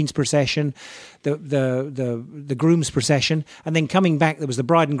procession, the Queen's procession, the groom's procession, and then coming back there was the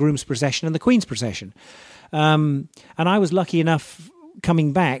bride and groom's procession and the Queen's procession. And I was lucky enough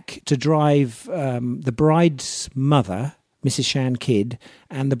coming back to drive the bride's mother, Mrs. Shan Kidd,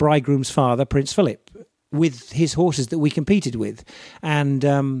 and the bridegroom's father, Prince Philip, with his horses that we competed with. And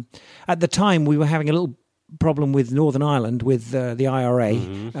at the time we were having a little problem with Northern Ireland with the IRA,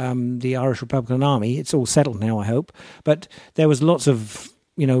 the Irish Republican Army. It's all settled now, I hope. But there was lots of,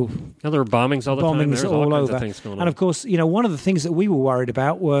 there were bombings all the time. Bombings all over. Of things going on. And of course, one of the things that we were worried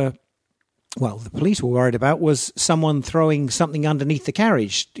about were well, the police were worried about was someone throwing something underneath the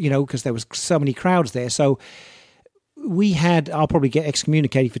carriage, because there was so many crowds there. So we had, I'll probably get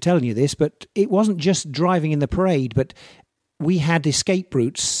excommunicated for telling you this, but it wasn't just driving in the parade, but we had escape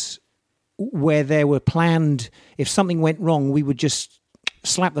routes where there were planned, if something went wrong, we would just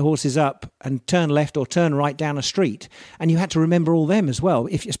slap the horses up and turn left or turn right down a street. And you had to remember all them as well,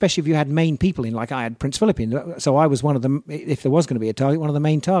 especially if you had main people in, like I had Prince Philip in. So I was one of them, if there was going to be a target, one of the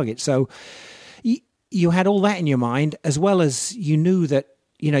main targets. So you had all that in your mind, as well as you knew that,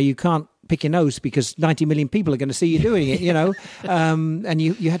 you can't pick your nose because 90 million people are going to see you doing it, and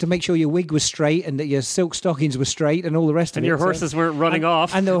you had to make sure your wig was straight and that your silk stockings were straight and all the rest of it. And your horses weren't running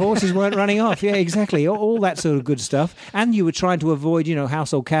off. And the horses weren't running off. Yeah, exactly. All that sort of good stuff. And you were trying to avoid,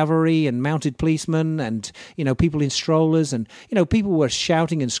 household cavalry and mounted policemen and, people in strollers and, people were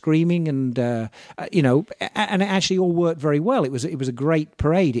shouting and screaming and, and it actually all worked very well. It was a great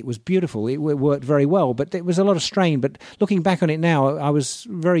parade. It was beautiful. It worked very well, but it was a lot of strain. But looking back on it now, I was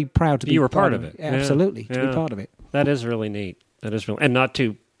very proud to be You were part of it. Absolutely, to be part of it. That is really neat. And not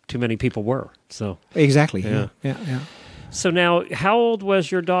too many people were. So exactly. Yeah. So now, how old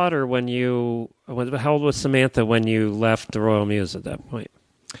was your daughter how old was Samantha when you left the Royal Mews at that point?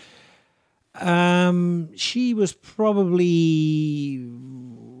 She was probably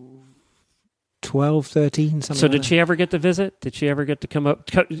 12, 13, something. So like did that. she ever get to visit? Did she ever get to come up?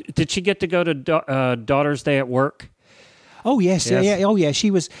 Did she get to go to Daughter's Day at work? Oh yes, Yes. yeah. Oh yeah, she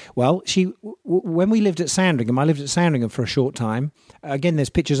was. Well, when we lived at Sandringham, I lived at Sandringham for a short time. Again,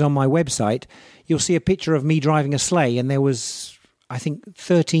 there's pictures on my website. You'll see a picture of me driving a sleigh, and there was, I think,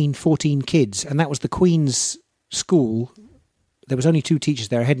 13, 14 kids, and that was the Queen's school. There was only 2 teachers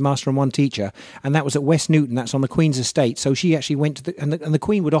there, a headmaster and 1 teacher, and that was at West Newton. That's on the Queen's estate. So she actually went to and the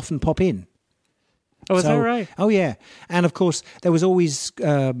Queen would often pop in. Oh, is that right? Oh yeah, and of course there was always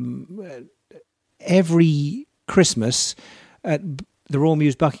every Christmas at the Royal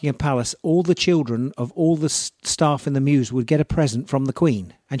Mews Buckingham Palace, all the children of all the staff in the Mews would get a present from the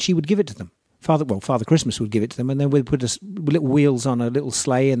Queen, and she would give it to them. Father Christmas would give it to them, and then we'd put little wheels on a little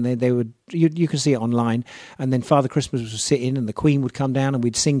sleigh, and they would. You can see it online. And then Father Christmas would sit in, and the Queen would come down, and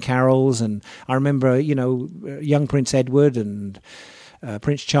we'd sing carols. And I remember, young Prince Edward and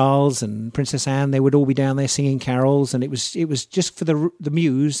Prince Charles and Princess Anne, they would all be down there singing carols, and it was just for the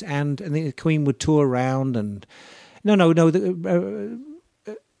Mews, and the Queen would tour around. And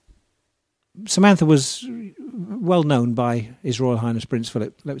Samantha was well known by His Royal Highness Prince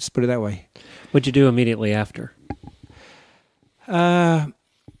Philip. Let's put it that way. What'd you do immediately after?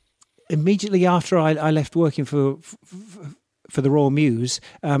 Immediately after I left working for the Royal Mews,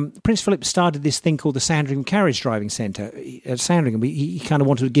 Prince Philip started this thing called the Sandringham Carriage Driving Centre at Sandringham. He kind of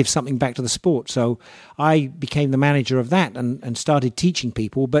wanted to give something back to the sport, so I became the manager of that and started teaching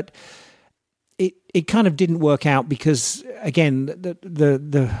people. But it kind of didn't work out because, again,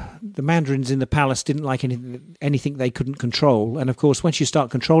 the mandarins in the palace didn't like anything they couldn't control. And, of course, once you start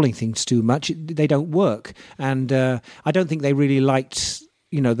controlling things too much, they don't work. And I don't think they really liked,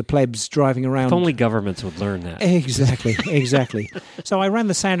 the plebs driving around. If only governments would learn that. Exactly. So I ran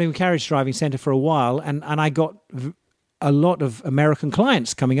the Sandringham Carriage Driving Centre for a while, and I got a lot of American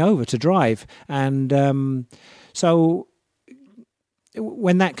clients coming over to drive. And so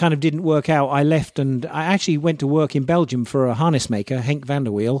when that kind of didn't work out, I left, and I actually went to work in Belgium for a harness maker, Henk van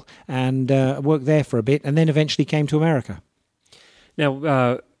der Wiel, and worked there for a bit, and then eventually came to America.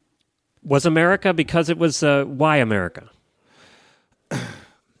 Now, was America because it was, why America?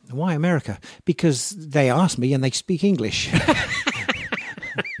 Why America? Because they asked me and they speak English.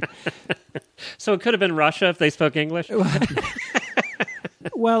 So it could have been Russia if they spoke English?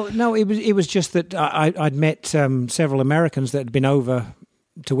 Well, no, it was just that I'd met several Americans that had been over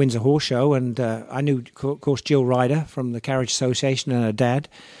to Windsor Horse Show, and I knew, of course, Jill Ryder from the Carriage Association and her dad.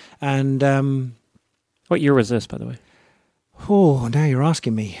 And what year was this, by the way? Oh, now you're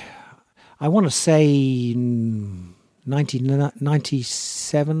asking me. I want to say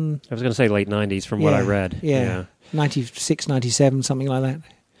 1997. I was going to say late 90s from what I read. Yeah. 96, 97, something like that.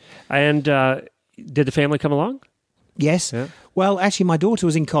 And did the family come along? Yes. Yeah. Well, actually, my daughter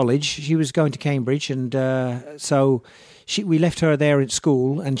was in college. She was going to Cambridge, and so we left her there at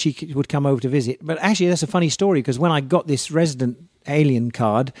school, and she would come over to visit. But actually, that's a funny story, because when I got this resident alien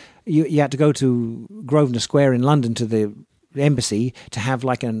card, you had to go to Grosvenor Square in London to the embassy to have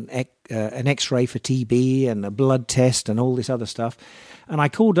like an X-ray for TB and a blood test and all this other stuff. And I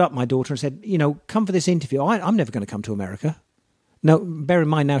called up my daughter and said, come for this interview. I'm never going to come to America. No, bear in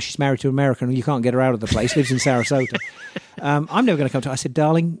mind now she's married to an American and you can't get her out of the place, lives in Sarasota. I'm never going to come to her. I said,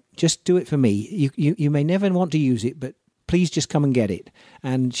 darling, just do it for me. You may never want to use it, but please just come and get it.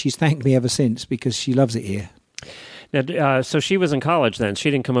 And she's thanked me ever since because she loves it here. Now, so she was in college then.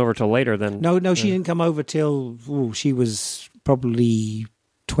 She didn't come over till later then. No, she didn't come over till she was probably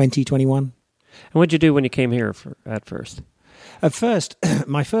 20, 21. And what did you do when you came here at first? At first,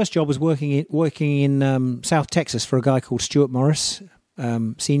 my first job was working in South Texas for a guy called Stuart Morris,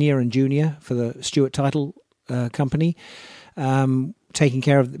 senior and junior for the Stuart Title Company, taking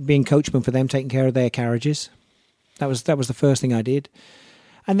care of being coachman for them, taking care of their carriages. That was the first thing I did,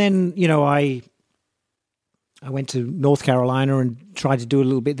 and then I went to North Carolina and tried to do a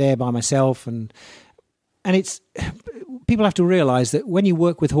little bit there by myself, and it's people have to realize that when you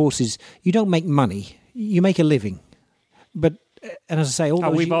work with horses, you don't make money, you make a living. But and as I say,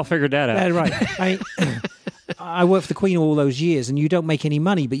 we've all figured that out. Right. I worked for the Queen all those years, and you don't make any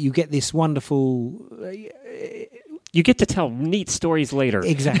money, but you get this wonderful. You get to tell neat stories later.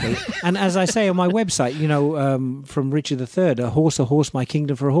 Exactly. And as I say on my website, from Richard III, a horse, my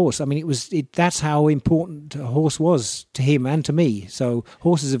kingdom for a horse. I mean, that's how important a horse was to him and to me. So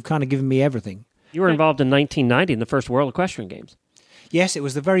horses have kind of given me everything. You were involved in 1990 in the first World Equestrian Games. Yes, it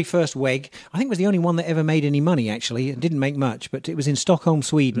was the very first WEG. I think it was the only one that ever made any money, actually. It didn't make much, but it was in Stockholm,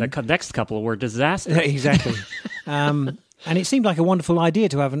 Sweden. The next couple were disasters. Exactly. And it seemed like a wonderful idea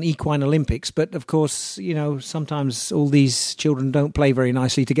to have an equine Olympics, but of course, sometimes all these children don't play very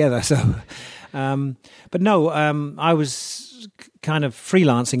nicely together. So, but no, I was kind of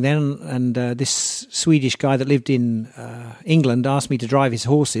freelancing then, and this Swedish guy that lived in England asked me to drive his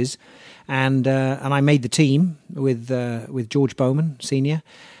horses, and I made the team with George Bowman Senior,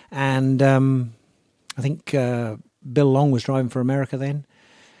 and I think Bill Long was driving for America then.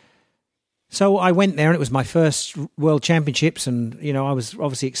 So I went there, and it was my first World Championships, and I was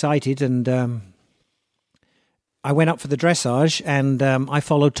obviously excited, and I went up for the dressage, and I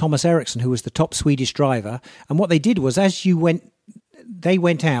followed Thomas Eriksson, who was the top Swedish driver. And what they did was, they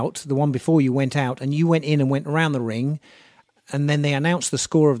went out, the one before you went out, and you went in and went around the ring, and then they announced the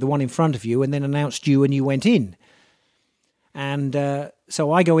score of the one in front of you, and then announced you, and you went in. And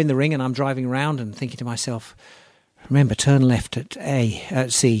so I go in the ring, and I'm driving around and thinking to myself, remember, turn left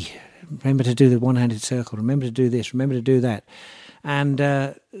at C. Remember to do the one-handed circle. Remember to do this. Remember to do that. And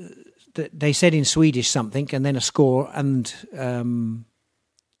they said in Swedish something, and then a score, and then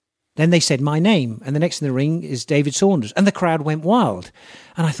they said my name. And the next in the ring is David Saunders. And the crowd went wild.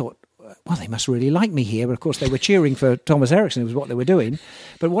 And I thought, well, they must really like me here. But, of course, they were cheering for Thomas Eriksson. It was what they were doing.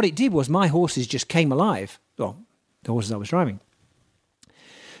 But what it did was my horses just came alive. Well, the horses I was driving.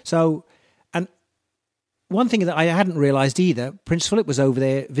 So... one thing that I hadn't realised either, Prince Philip was over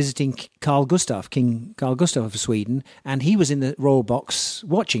there visiting Carl Gustaf, King Carl Gustaf of Sweden, and he was in the royal box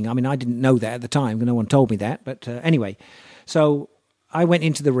watching. I mean, I didn't know that at the time. No one told me that. But anyway, so I went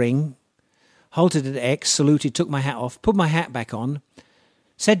into the ring, halted at X, saluted, took my hat off, put my hat back on,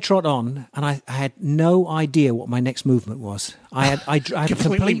 said trot on, and I had no idea what my next movement was. I had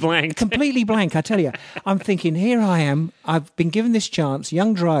completely blank, I tell you. I'm thinking, here I am, I've been given this chance,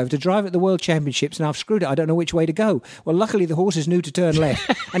 young driver, to drive at the World Championships, and I've screwed it, I don't know which way to go. Well, luckily the horses knew to turn left,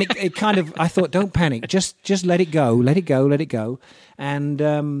 and it kind of, I thought, don't panic, just let it go, let it go.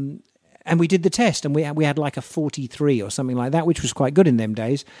 And we did the test, and we had like a 43 or something like that, which was quite good in them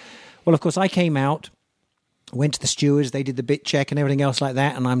days. Well, of course, I came out, went to the stewards, they did the bit check and everything else like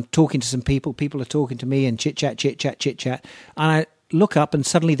that, and I'm talking to some people are talking to me, and chit-chat, and I look up, and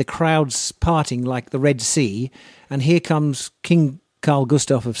suddenly the crowd's parting like the Red Sea, and here comes King Carl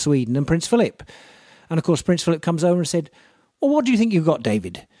Gustaf of Sweden and Prince Philip. And of course Prince Philip comes over and said, well, what do you think you've got,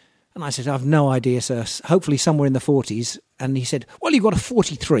 David? And I said, I've no idea, sir, hopefully somewhere in the 40s. And he said, well, you've got a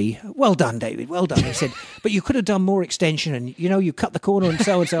 43. Well done, David, well done. He said, but you could have done more extension, and, you cut the corner and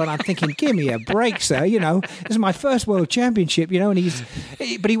so. And I'm thinking, give me a break, sir, this is my first World Championship, and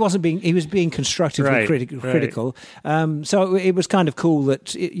but he was being constructively critical. So it was kind of cool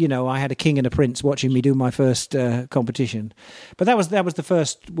that, I had a king and a prince watching me do my first competition. But that was the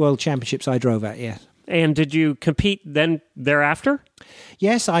first World Championships I drove at, yeah. And did you compete then thereafter?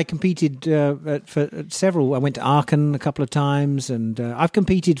 Yes, I competed for several. I went to Aachen a couple of times, and I've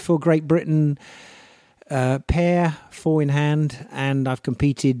competed for Great Britain pair, 4 in hand, and I've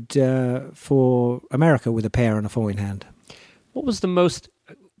competed for America with a pair and a 4 in hand. What was the most...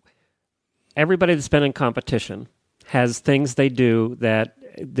 Everybody that's been in competition has things they do that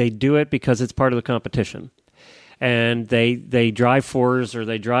they do it because it's part of the competition. And they drive 4s or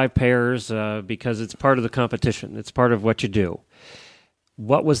they drive pairs because it's part of the competition. It's part of what you do.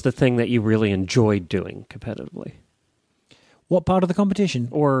 What was the thing that you really enjoyed doing competitively? What part of the competition?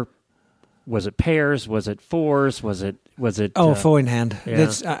 Or was it pairs? Was it 4s? Was it? 4 in hand.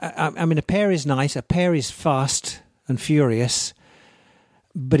 Yeah. I mean, a pair is nice. A pair is fast. and furious,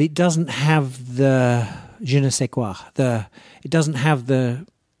 but it doesn't have the je ne sais quoi. It doesn't have the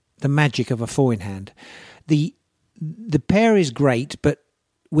magic of a four in hand. The pair is great, but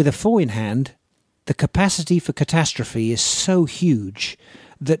with a four in hand, the capacity for catastrophe is so huge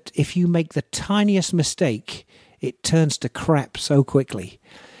that if you make the tiniest mistake, it turns to crap so quickly.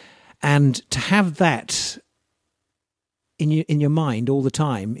 And to have that in your mind all the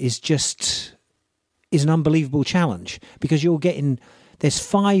time is an unbelievable challenge, because there's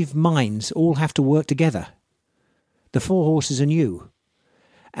 5 minds all have to work together. The 4 horses and you.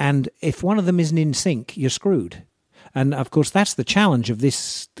 And if one of them isn't in sync, you're screwed. And of course, that's the challenge of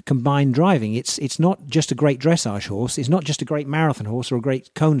this combined driving. It's not just a great dressage horse. It's not just a great marathon horse or a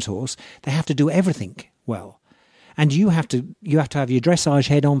great cones horse. They have to do everything well. And you have to have your dressage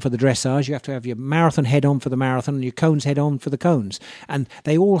head on for the dressage. You have to have your marathon head on for the marathon, and your cones head on for the cones. And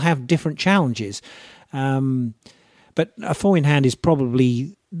they all have different challenges. But a four in hand is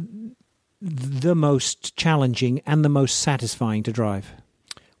probably the most challenging and the most satisfying to drive.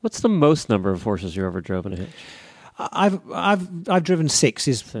 What's the most number of horses you ever drove in a hitch? I've driven 6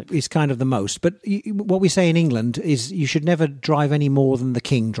 is kind of the most. But what we say in England is you should never drive any more than the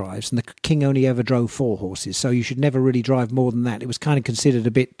king drives, and the king only ever drove 4 horses, so you should never really drive more than that. It was kind of considered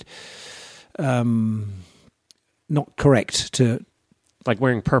a bit not correct to... Like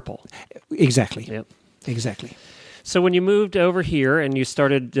wearing purple. Exactly. Yep. Exactly. So when you moved over here and you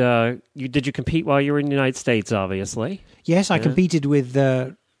started, did you compete while you were in the United States, obviously? Yes, I competed with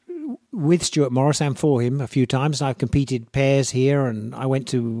Stuart Morris and for him a few times. I've competed pairs here, and I went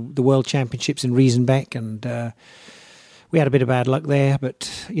to the World Championships in Riesenbeck, and we had a bit of bad luck there.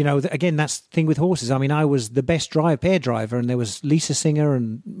 But, again, that's the thing with horses. I mean, I was the best pair driver, and there was Lisa Singer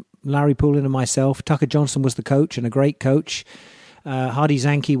and Larry Poulin and myself. Tucker Johnson was the coach, and a great coach. Hardy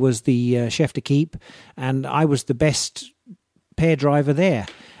Zanke was the chef de keep, and I was the best pair driver there.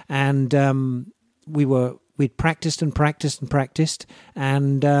 And we'd practiced and practiced and practiced,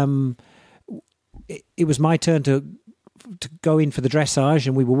 and it was my turn to go in for the dressage,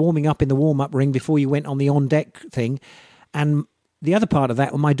 and we were warming up in the warm-up ring before you went on the on-deck thing, and the other part of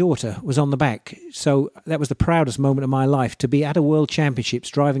that, my daughter was on the back. So that was the proudest moment of my life, to be at a World Championships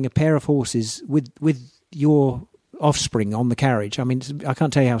driving a pair of horses with your offspring on the carriage. I mean, I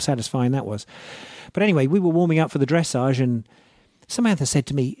can't tell you how satisfying that was. But anyway, we were warming up for the dressage, and Samantha said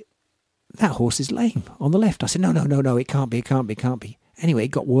to me, "That horse is lame on the left." I said, No, it can't be. Anyway,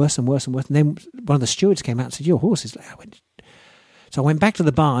 it got worse and worse and worse. And then one of the stewards came out and said, "Your horse is lame." So I went back to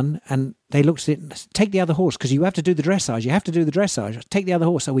the barn, and they looked at it and said, "Take the other horse, because you have to do the dressage. Take the other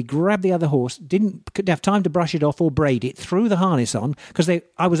horse." So we grabbed the other horse, couldn't have time to brush it off or braid it, threw the harness on, because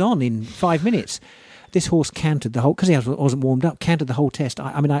I was on in 5 minutes. This horse cantered the whole, because he wasn't warmed up, cantered the whole test.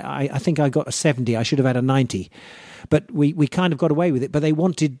 I think I got a 70. I should have had a 90. But we kind of got away with it. But they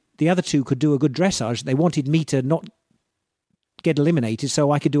wanted, the other two could do a good dressage. They wanted me to not get eliminated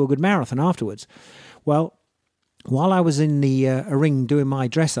so I could do a good marathon afterwards. Well, while I was in the ring doing my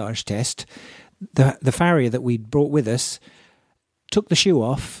dressage test, the farrier that we'd brought with us took the shoe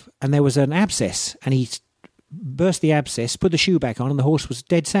off, and there was an abscess. And he burst the abscess, put the shoe back on, and the horse was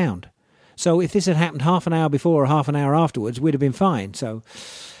dead sound. So if this had happened half an hour before or half an hour afterwards, we'd have been fine. So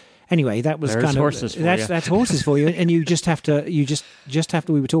anyway, that was kind of horses for you. That's horses for you, and you just have to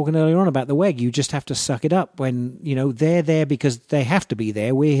we were talking earlier on about the WEG. You just have to suck it up when they're there because they have to be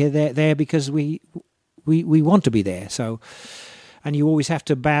there. We're here there because we want to be there. So, and you always have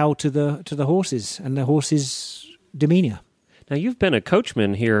to bow to the horses and the horses' demeanor. Now, you've been a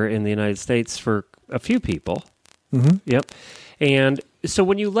coachman here in the United States for a few people. Mm-hmm. Yep. And so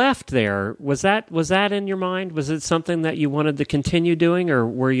when you left there, was that in your mind? Was it something that you wanted to continue doing, or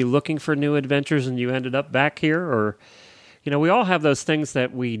were you looking for new adventures and you ended up back here? Or, we all have those things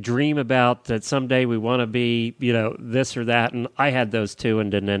that we dream about, that someday we want to be, this or that. And I had those too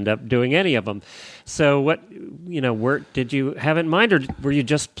and didn't end up doing any of them. So what, where did you have it in mind, or were you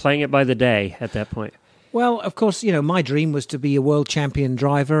just playing it by the day at that point? Well, of course, my dream was to be a world champion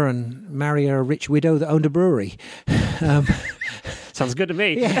driver and marry a rich widow that owned a brewery. Sounds good to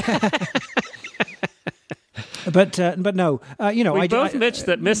me. Yeah. But no, we both missed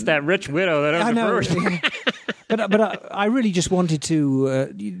that rich widow that owned a brewery. But I really just wanted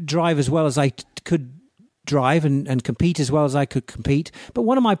to drive as well as I could drive and compete as well as I could compete. But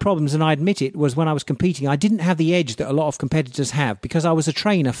one of my problems, and I admit it, was when I was competing, I didn't have the edge that a lot of competitors have, because I was a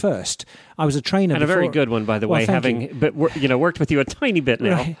trainer first. I was a trainer, and before, a very good one, by the way. Worked with you a tiny bit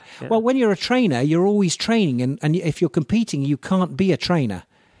now. Right. Yeah. Well, when you're a trainer, you're always training, and if you're competing, you can't be a trainer.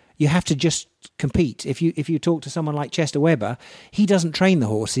 You have to just compete. If you talk to someone like Chester Webber, he doesn't train the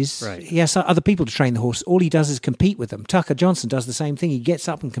horses. Right. He has other people to train the horse. All he does is compete with them. Tucker Johnson does the same thing. He gets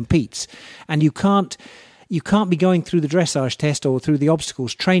up and competes. And you can't be going through the dressage test or through the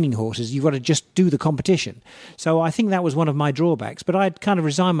obstacles training horses. You've got to just do the competition. So I think that was one of my drawbacks. But I'd kind of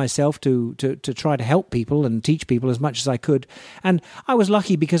resigned myself to try to help people and teach people as much as I could. And I was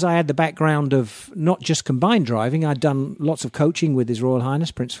lucky because I had the background of not just combined driving. I'd done lots of coaching with His Royal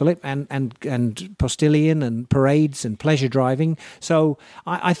Highness Prince Philip and postilion and parades and pleasure driving. So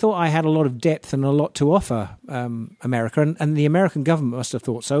I thought I had a lot of depth and a lot to offer America. And the American government must have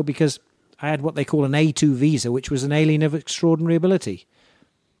thought so, because I had what they call an A2 visa, which was an alien of extraordinary ability.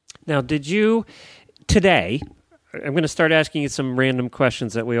 Now, did you, today, I'm going to start asking you some random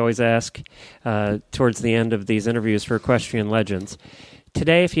questions that we always ask towards the end of these interviews for Equestrian Legends.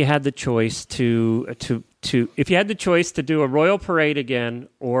 Today, if you had the choice to do a Royal Parade again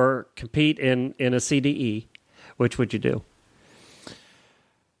or compete in a CDE, which would you do?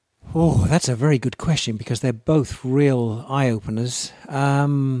 Oh, that's a very good question, because they're both real eye-openers.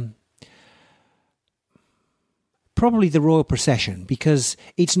 Probably the Royal Procession, because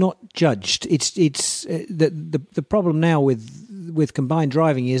it's not judged. It's the problem now with combined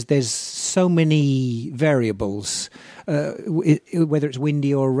driving is there's so many variables, whether it's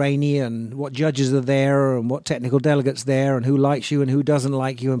windy or rainy, and what judges are there, and what technical delegates there, and who likes you and who doesn't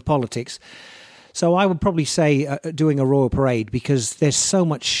like you in politics. So I would probably say doing a Royal Parade, because there's so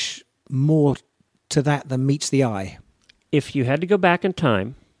much more to that than meets the eye. If you had to go back in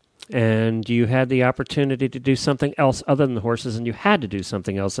time, and you had the opportunity to do something else other than the horses, and you had to do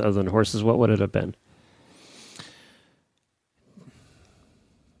something else other than horses, what would it have been?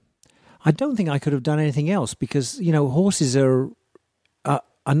 I don't think I could have done anything else, because, horses are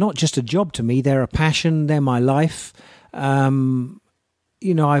not just a job to me. They're a passion. They're my life.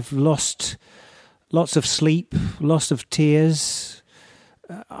 I've lost lots of sleep, lots of tears.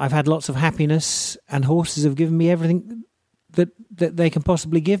 I've had lots of happiness, and horses have given me everything that they can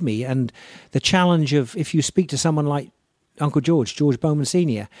possibly give me. And the challenge of, if you speak to someone like Uncle George Bowman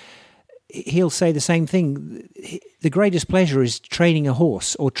Sr., he'll say the same thing. The greatest pleasure is training a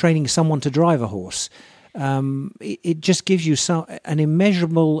horse, or training someone to drive a horse. It just gives you an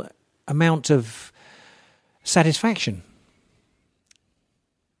immeasurable amount of satisfaction.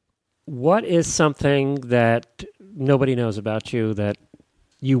 What is something that nobody knows about you that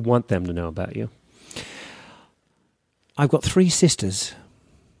you want them to know about you? I've got 3 sisters,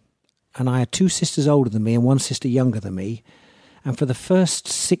 and I had 2 sisters older than me and 1 sister younger than me. And for the first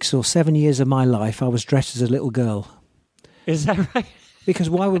 6 or 7 years of my life, I was dressed as a little girl. Is that right?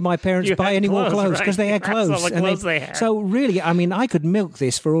 Because why would my parents buy any more clothes? Because right? they had clothes. That's all the clothes they had. So really, I could milk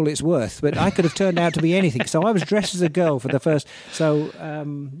this for all it's worth, but I could have turned out to be anything. So I was dressed as a girl for the first. So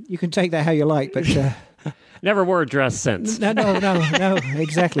you can take that how you like, but never wore a dress since. No,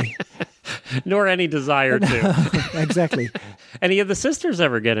 exactly. Nor any desire to. Exactly. Any of the sisters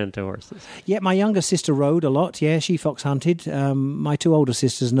ever get into horses? Yeah, my younger sister rode a lot. Yeah, she fox hunted. My 2 older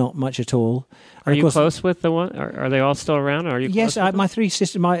sisters, not much at all. Are you close with the one? Are they all still around? Are you? Yes, my 3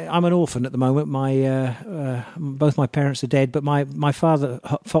 sisters. I'm an orphan at the moment. Both my parents are dead, but my father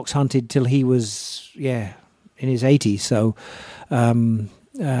fox hunted till he was in his 80s. So,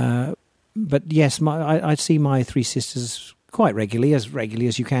 but yes, I see my 3 sisters quite regularly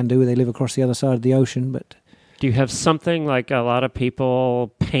as you can do. They live across the other side of the ocean, but. Do you have something like a lot of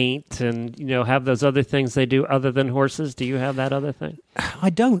people paint and, have those other things they do other than horses? Do you have that other thing? I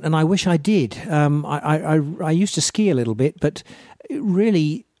don't, and I wish I did. I used to ski a little bit, but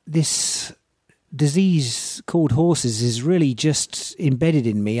really this disease called horses is really just embedded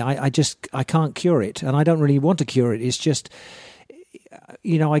in me. I can't cure it, and I don't really want to cure it. It's just,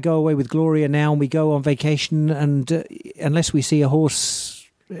 I go away with Gloria now, and we go on vacation, and unless we see a horse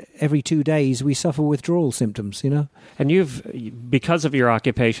every 2 days, we suffer withdrawal symptoms, And because of your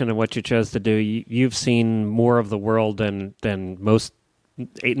occupation and what you chose to do, you've seen more of the world than most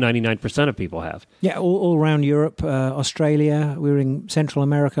 99% of people have. Yeah, all around Europe, Australia. We were in Central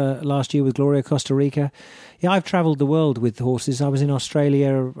America last year with Gloria, Costa Rica. Yeah, I've travelled the world with horses. I was in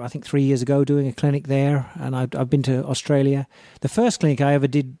Australia, I think 3 years ago, doing a clinic there, and I've been to Australia. The first clinic I ever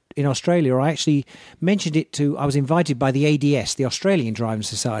did in Australia, I actually mentioned it I was invited by the ADS, the Australian Driving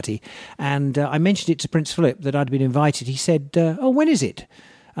Society, and I mentioned it to Prince Philip that I'd been invited. He said, when is it?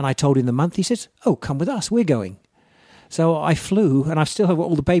 And I told him the month. He says, come with us, we're going. So I flew, and I still have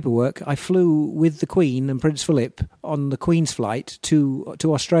all the paperwork. I flew with the Queen and Prince Philip on the Queen's flight to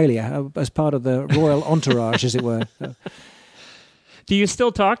Australia as part of the royal entourage, as it were. So. Do you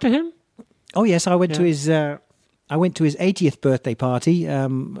still talk to him? Oh yes, I went to his. I I went to his 80th birthday party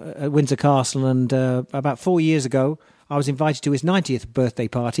at Windsor Castle, and about 4 years ago, I was invited to his 90th birthday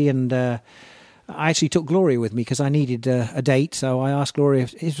party, and I actually took Gloria with me because I needed a date. So I asked Gloria.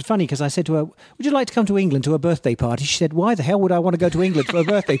 It was funny because I said to her, "Would you like to come to England to a birthday party?" She said, "Why the hell would I want to go to England for a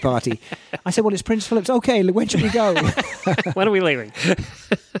birthday party?" I said, "Well, it's Prince Philip's. Okay, when should we go?" When are we leaving?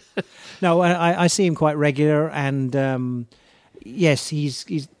 No, I see him quite regular, and yes,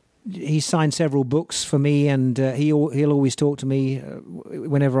 he's signed several books for me, and he'll always talk to me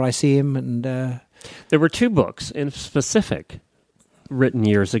whenever I see him. And there were 2 books in specific written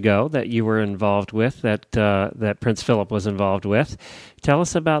years ago that you were involved with, that Prince Philip was involved with. Tell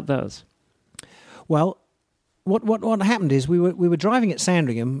us about those. Well, what happened is we were driving at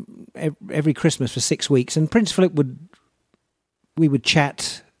Sandringham every Christmas for 6 weeks, and Prince Philip we would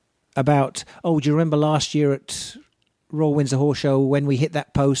chat about, do you remember last year at Royal Windsor Horse Show when we hit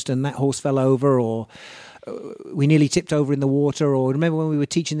that post and that horse fell over, or we nearly tipped over in the water, or remember when we were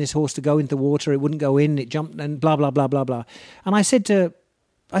teaching this horse to go into the water, it wouldn't go in, it jumped, and blah, blah, blah, blah, blah. And I said to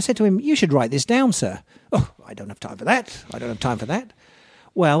him, "You should write this down, sir." "Oh, I don't have time for that. I don't have time for that."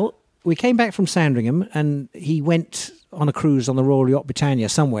 Well, we came back from Sandringham, and he went on a cruise on the Royal Yacht Britannia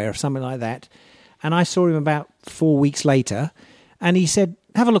somewhere, something like that. And I saw him about 4 weeks later, and he said,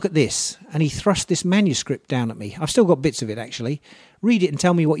 "Have a look at this." And he thrust this manuscript down at me. I've still got bits of it, actually. "Read it and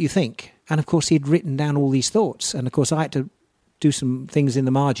tell me what you think." And, of course, he'd written down all these thoughts. And, of course, I had to do some things in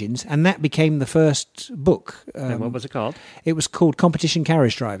the margins. And that became the first book. And what was it called? It was called Competition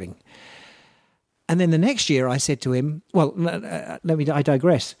Carriage Driving. And then the next year I said to him, I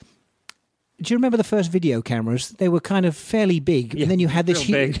digress. Do you remember the first video cameras? They were kind of fairly big, yeah, and then you had this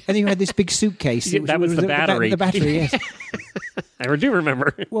big suitcase. That was the battery. The battery, yes. I do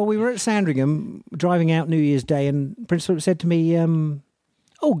remember. Well, we were at Sandringham driving out New Year's Day, and Prince Philip said to me,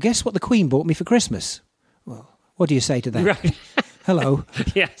 "Guess what the Queen bought me for Christmas?" Well, what do you say to that? Right. Hello.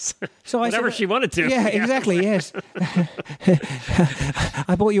 Yes. So whatever she wanted to. Yeah, exactly. Yes.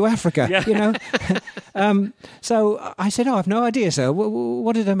 I bought you Africa. Yeah. You know. So I said, "I've no idea, sir.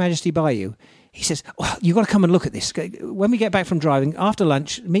 What did Her Majesty buy you?" He says, "Well, you've got to come and look at this. When we get back from driving, after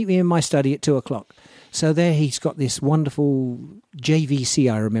lunch, meet me in my study at 2:00. So there he's got this wonderful JVC,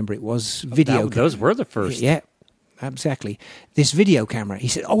 I remember it was, video. Those were the first. Yeah, exactly. This video camera. He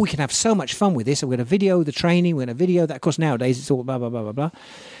said, we can have so much fun with this. I'm going to video the training. We're going to video that. Of course, nowadays it's all blah, blah, blah, blah, blah.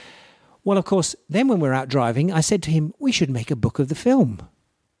 Well, of course, then when we're out driving, I said to him, we should make a book of the film.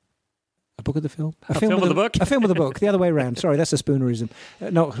 A book of the film? A film of the book? A film of the book, the other way around. Sorry, that's a spoonerism.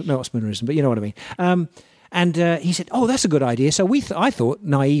 Not spoonerism, but you know what I mean. And he said, that's a good idea. So I thought,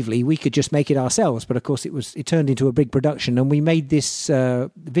 naively, we could just make it ourselves. But, of course, it turned into a big production. And we made this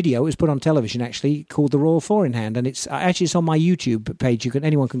video. It was put on television, actually, called The Royal Four in Hand. And it's on my YouTube page.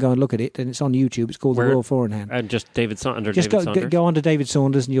 Anyone can go and look at it. And it's on YouTube. It's called The Royal Four in Hand. And just David Saunders. Go on to David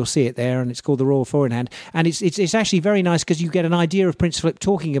Saunders and you'll see it there. And it's called The Royal Four in Hand. And it's actually very nice because you get an idea of Prince Philip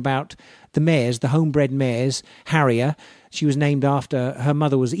talking about the mares, the homebred mares, Harrier. She was named after, her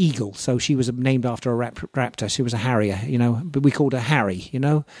mother was Eagle, so she was named after a raptor. She was a Harrier, but we called her Harry,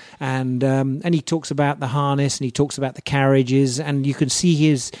 And he talks about the harness and he talks about the carriages, and you can see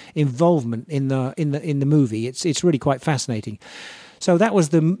his involvement in the movie. It's really quite fascinating. So that was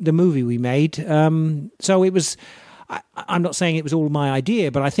the movie we made. So it was. I'm not saying it was all my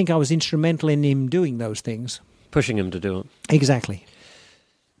idea, but I think I was instrumental in him doing those things, pushing him to do it. Exactly.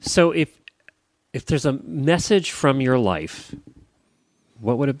 So if there's a message from your life,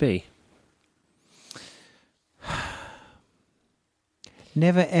 what would it be?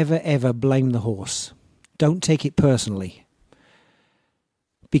 Never, ever, ever blame the horse. Don't take it personally.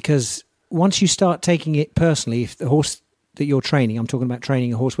 Because once you start taking it personally, if the horse that you're training, I'm talking about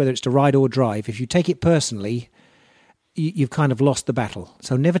training a horse, whether it's to ride or drive, if you take it personally, you've kind of lost the battle.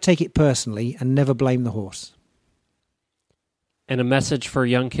 So never take it personally and never blame the horse. And a message for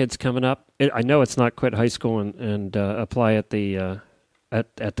young kids coming up. I know it's not quit high school and apply at the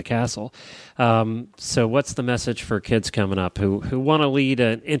castle. So what's the message for kids coming up who want to lead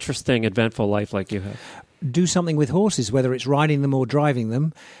an interesting, eventful life like you have? Do something with horses, whether it's riding them or driving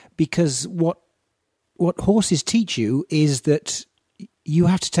them, because what horses teach you is that you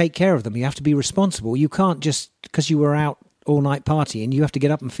have to take care of them. You have to be responsible. You can't just, because you were out all night partying, you have to get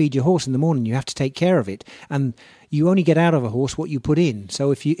up and feed your horse in the morning. You have to take care of it. And you only get out of a horse what you put in.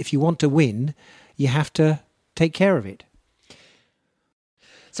 So if you want to win, you have to take care of it.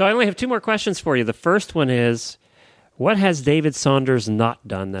 So I only have 2 more questions for you. The first one is, what has David Saunders not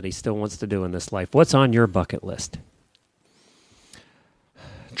done that he still wants to do in this life? What's on your bucket list?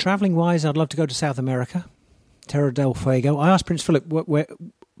 Traveling wise, I'd love to go to South America, Terra del Fuego. I asked Prince Philip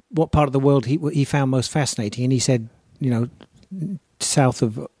what part of the world he found most fascinating, and he said, south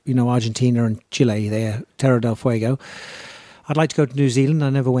of Argentina and Chile, there, Terra del Fuego. I'd like to go to New Zealand. I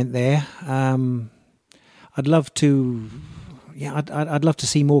never went there. I'd love to. Yeah, I'd love to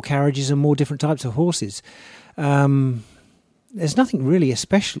see more carriages and more different types of horses. There's nothing really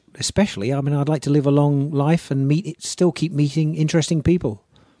especially. I mean, I'd like to live a long life and still keep meeting interesting people.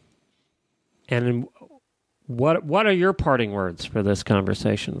 And what are your parting words for this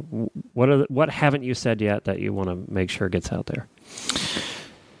conversation? What haven't you said yet that you want to make sure gets out there?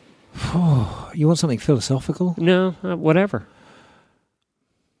 You want something philosophical? No, whatever.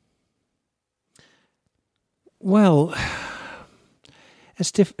 Well,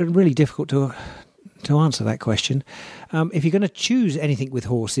 it's really difficult to answer that question. If you're going to choose anything with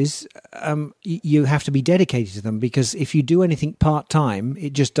horses, you have to be dedicated to them, because if you do anything part-time,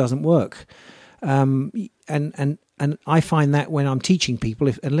 it just doesn't work. And I find that when I'm teaching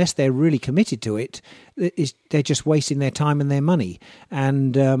people, unless they're really committed to it, they're just wasting their time and their money.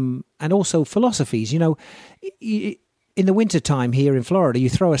 And also philosophies. In the wintertime here in Florida, you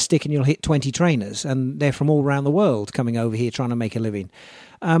throw a stick and you'll hit 20 trainers, and they're from all around the world coming over here trying to make a living.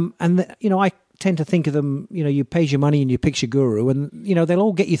 I tend to think of them, you pay your money and you pick your guru, and, they'll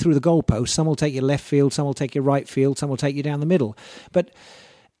all get you through the goalposts. Some will take you left field, some will take you right field, some will take you down the middle. But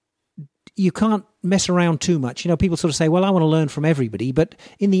you can't mess around too much. People sort of say, well, I want to learn from everybody. But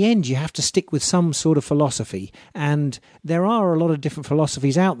in the end, you have to stick with some sort of philosophy. And there are a lot of different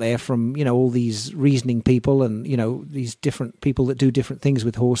philosophies out there from, all these reasoning people and, these different people that do different things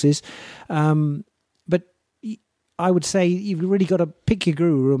with horses. But I would say you've really got to pick your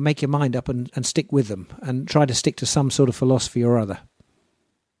guru and make your mind up and stick with them and try to stick to some sort of philosophy or other.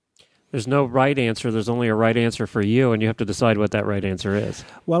 There's no right answer. There's only a right answer for you, and you have to decide what that right answer is.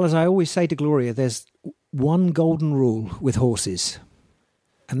 Well, as I always say to Gloria, there's one golden rule with horses,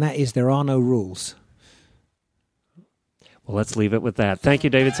 and that is there are no rules. Well, let's leave it with that. Thank you,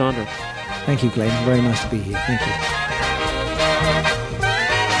 David Saunders. Thank you, Glenn. Very nice to be here. Thank you.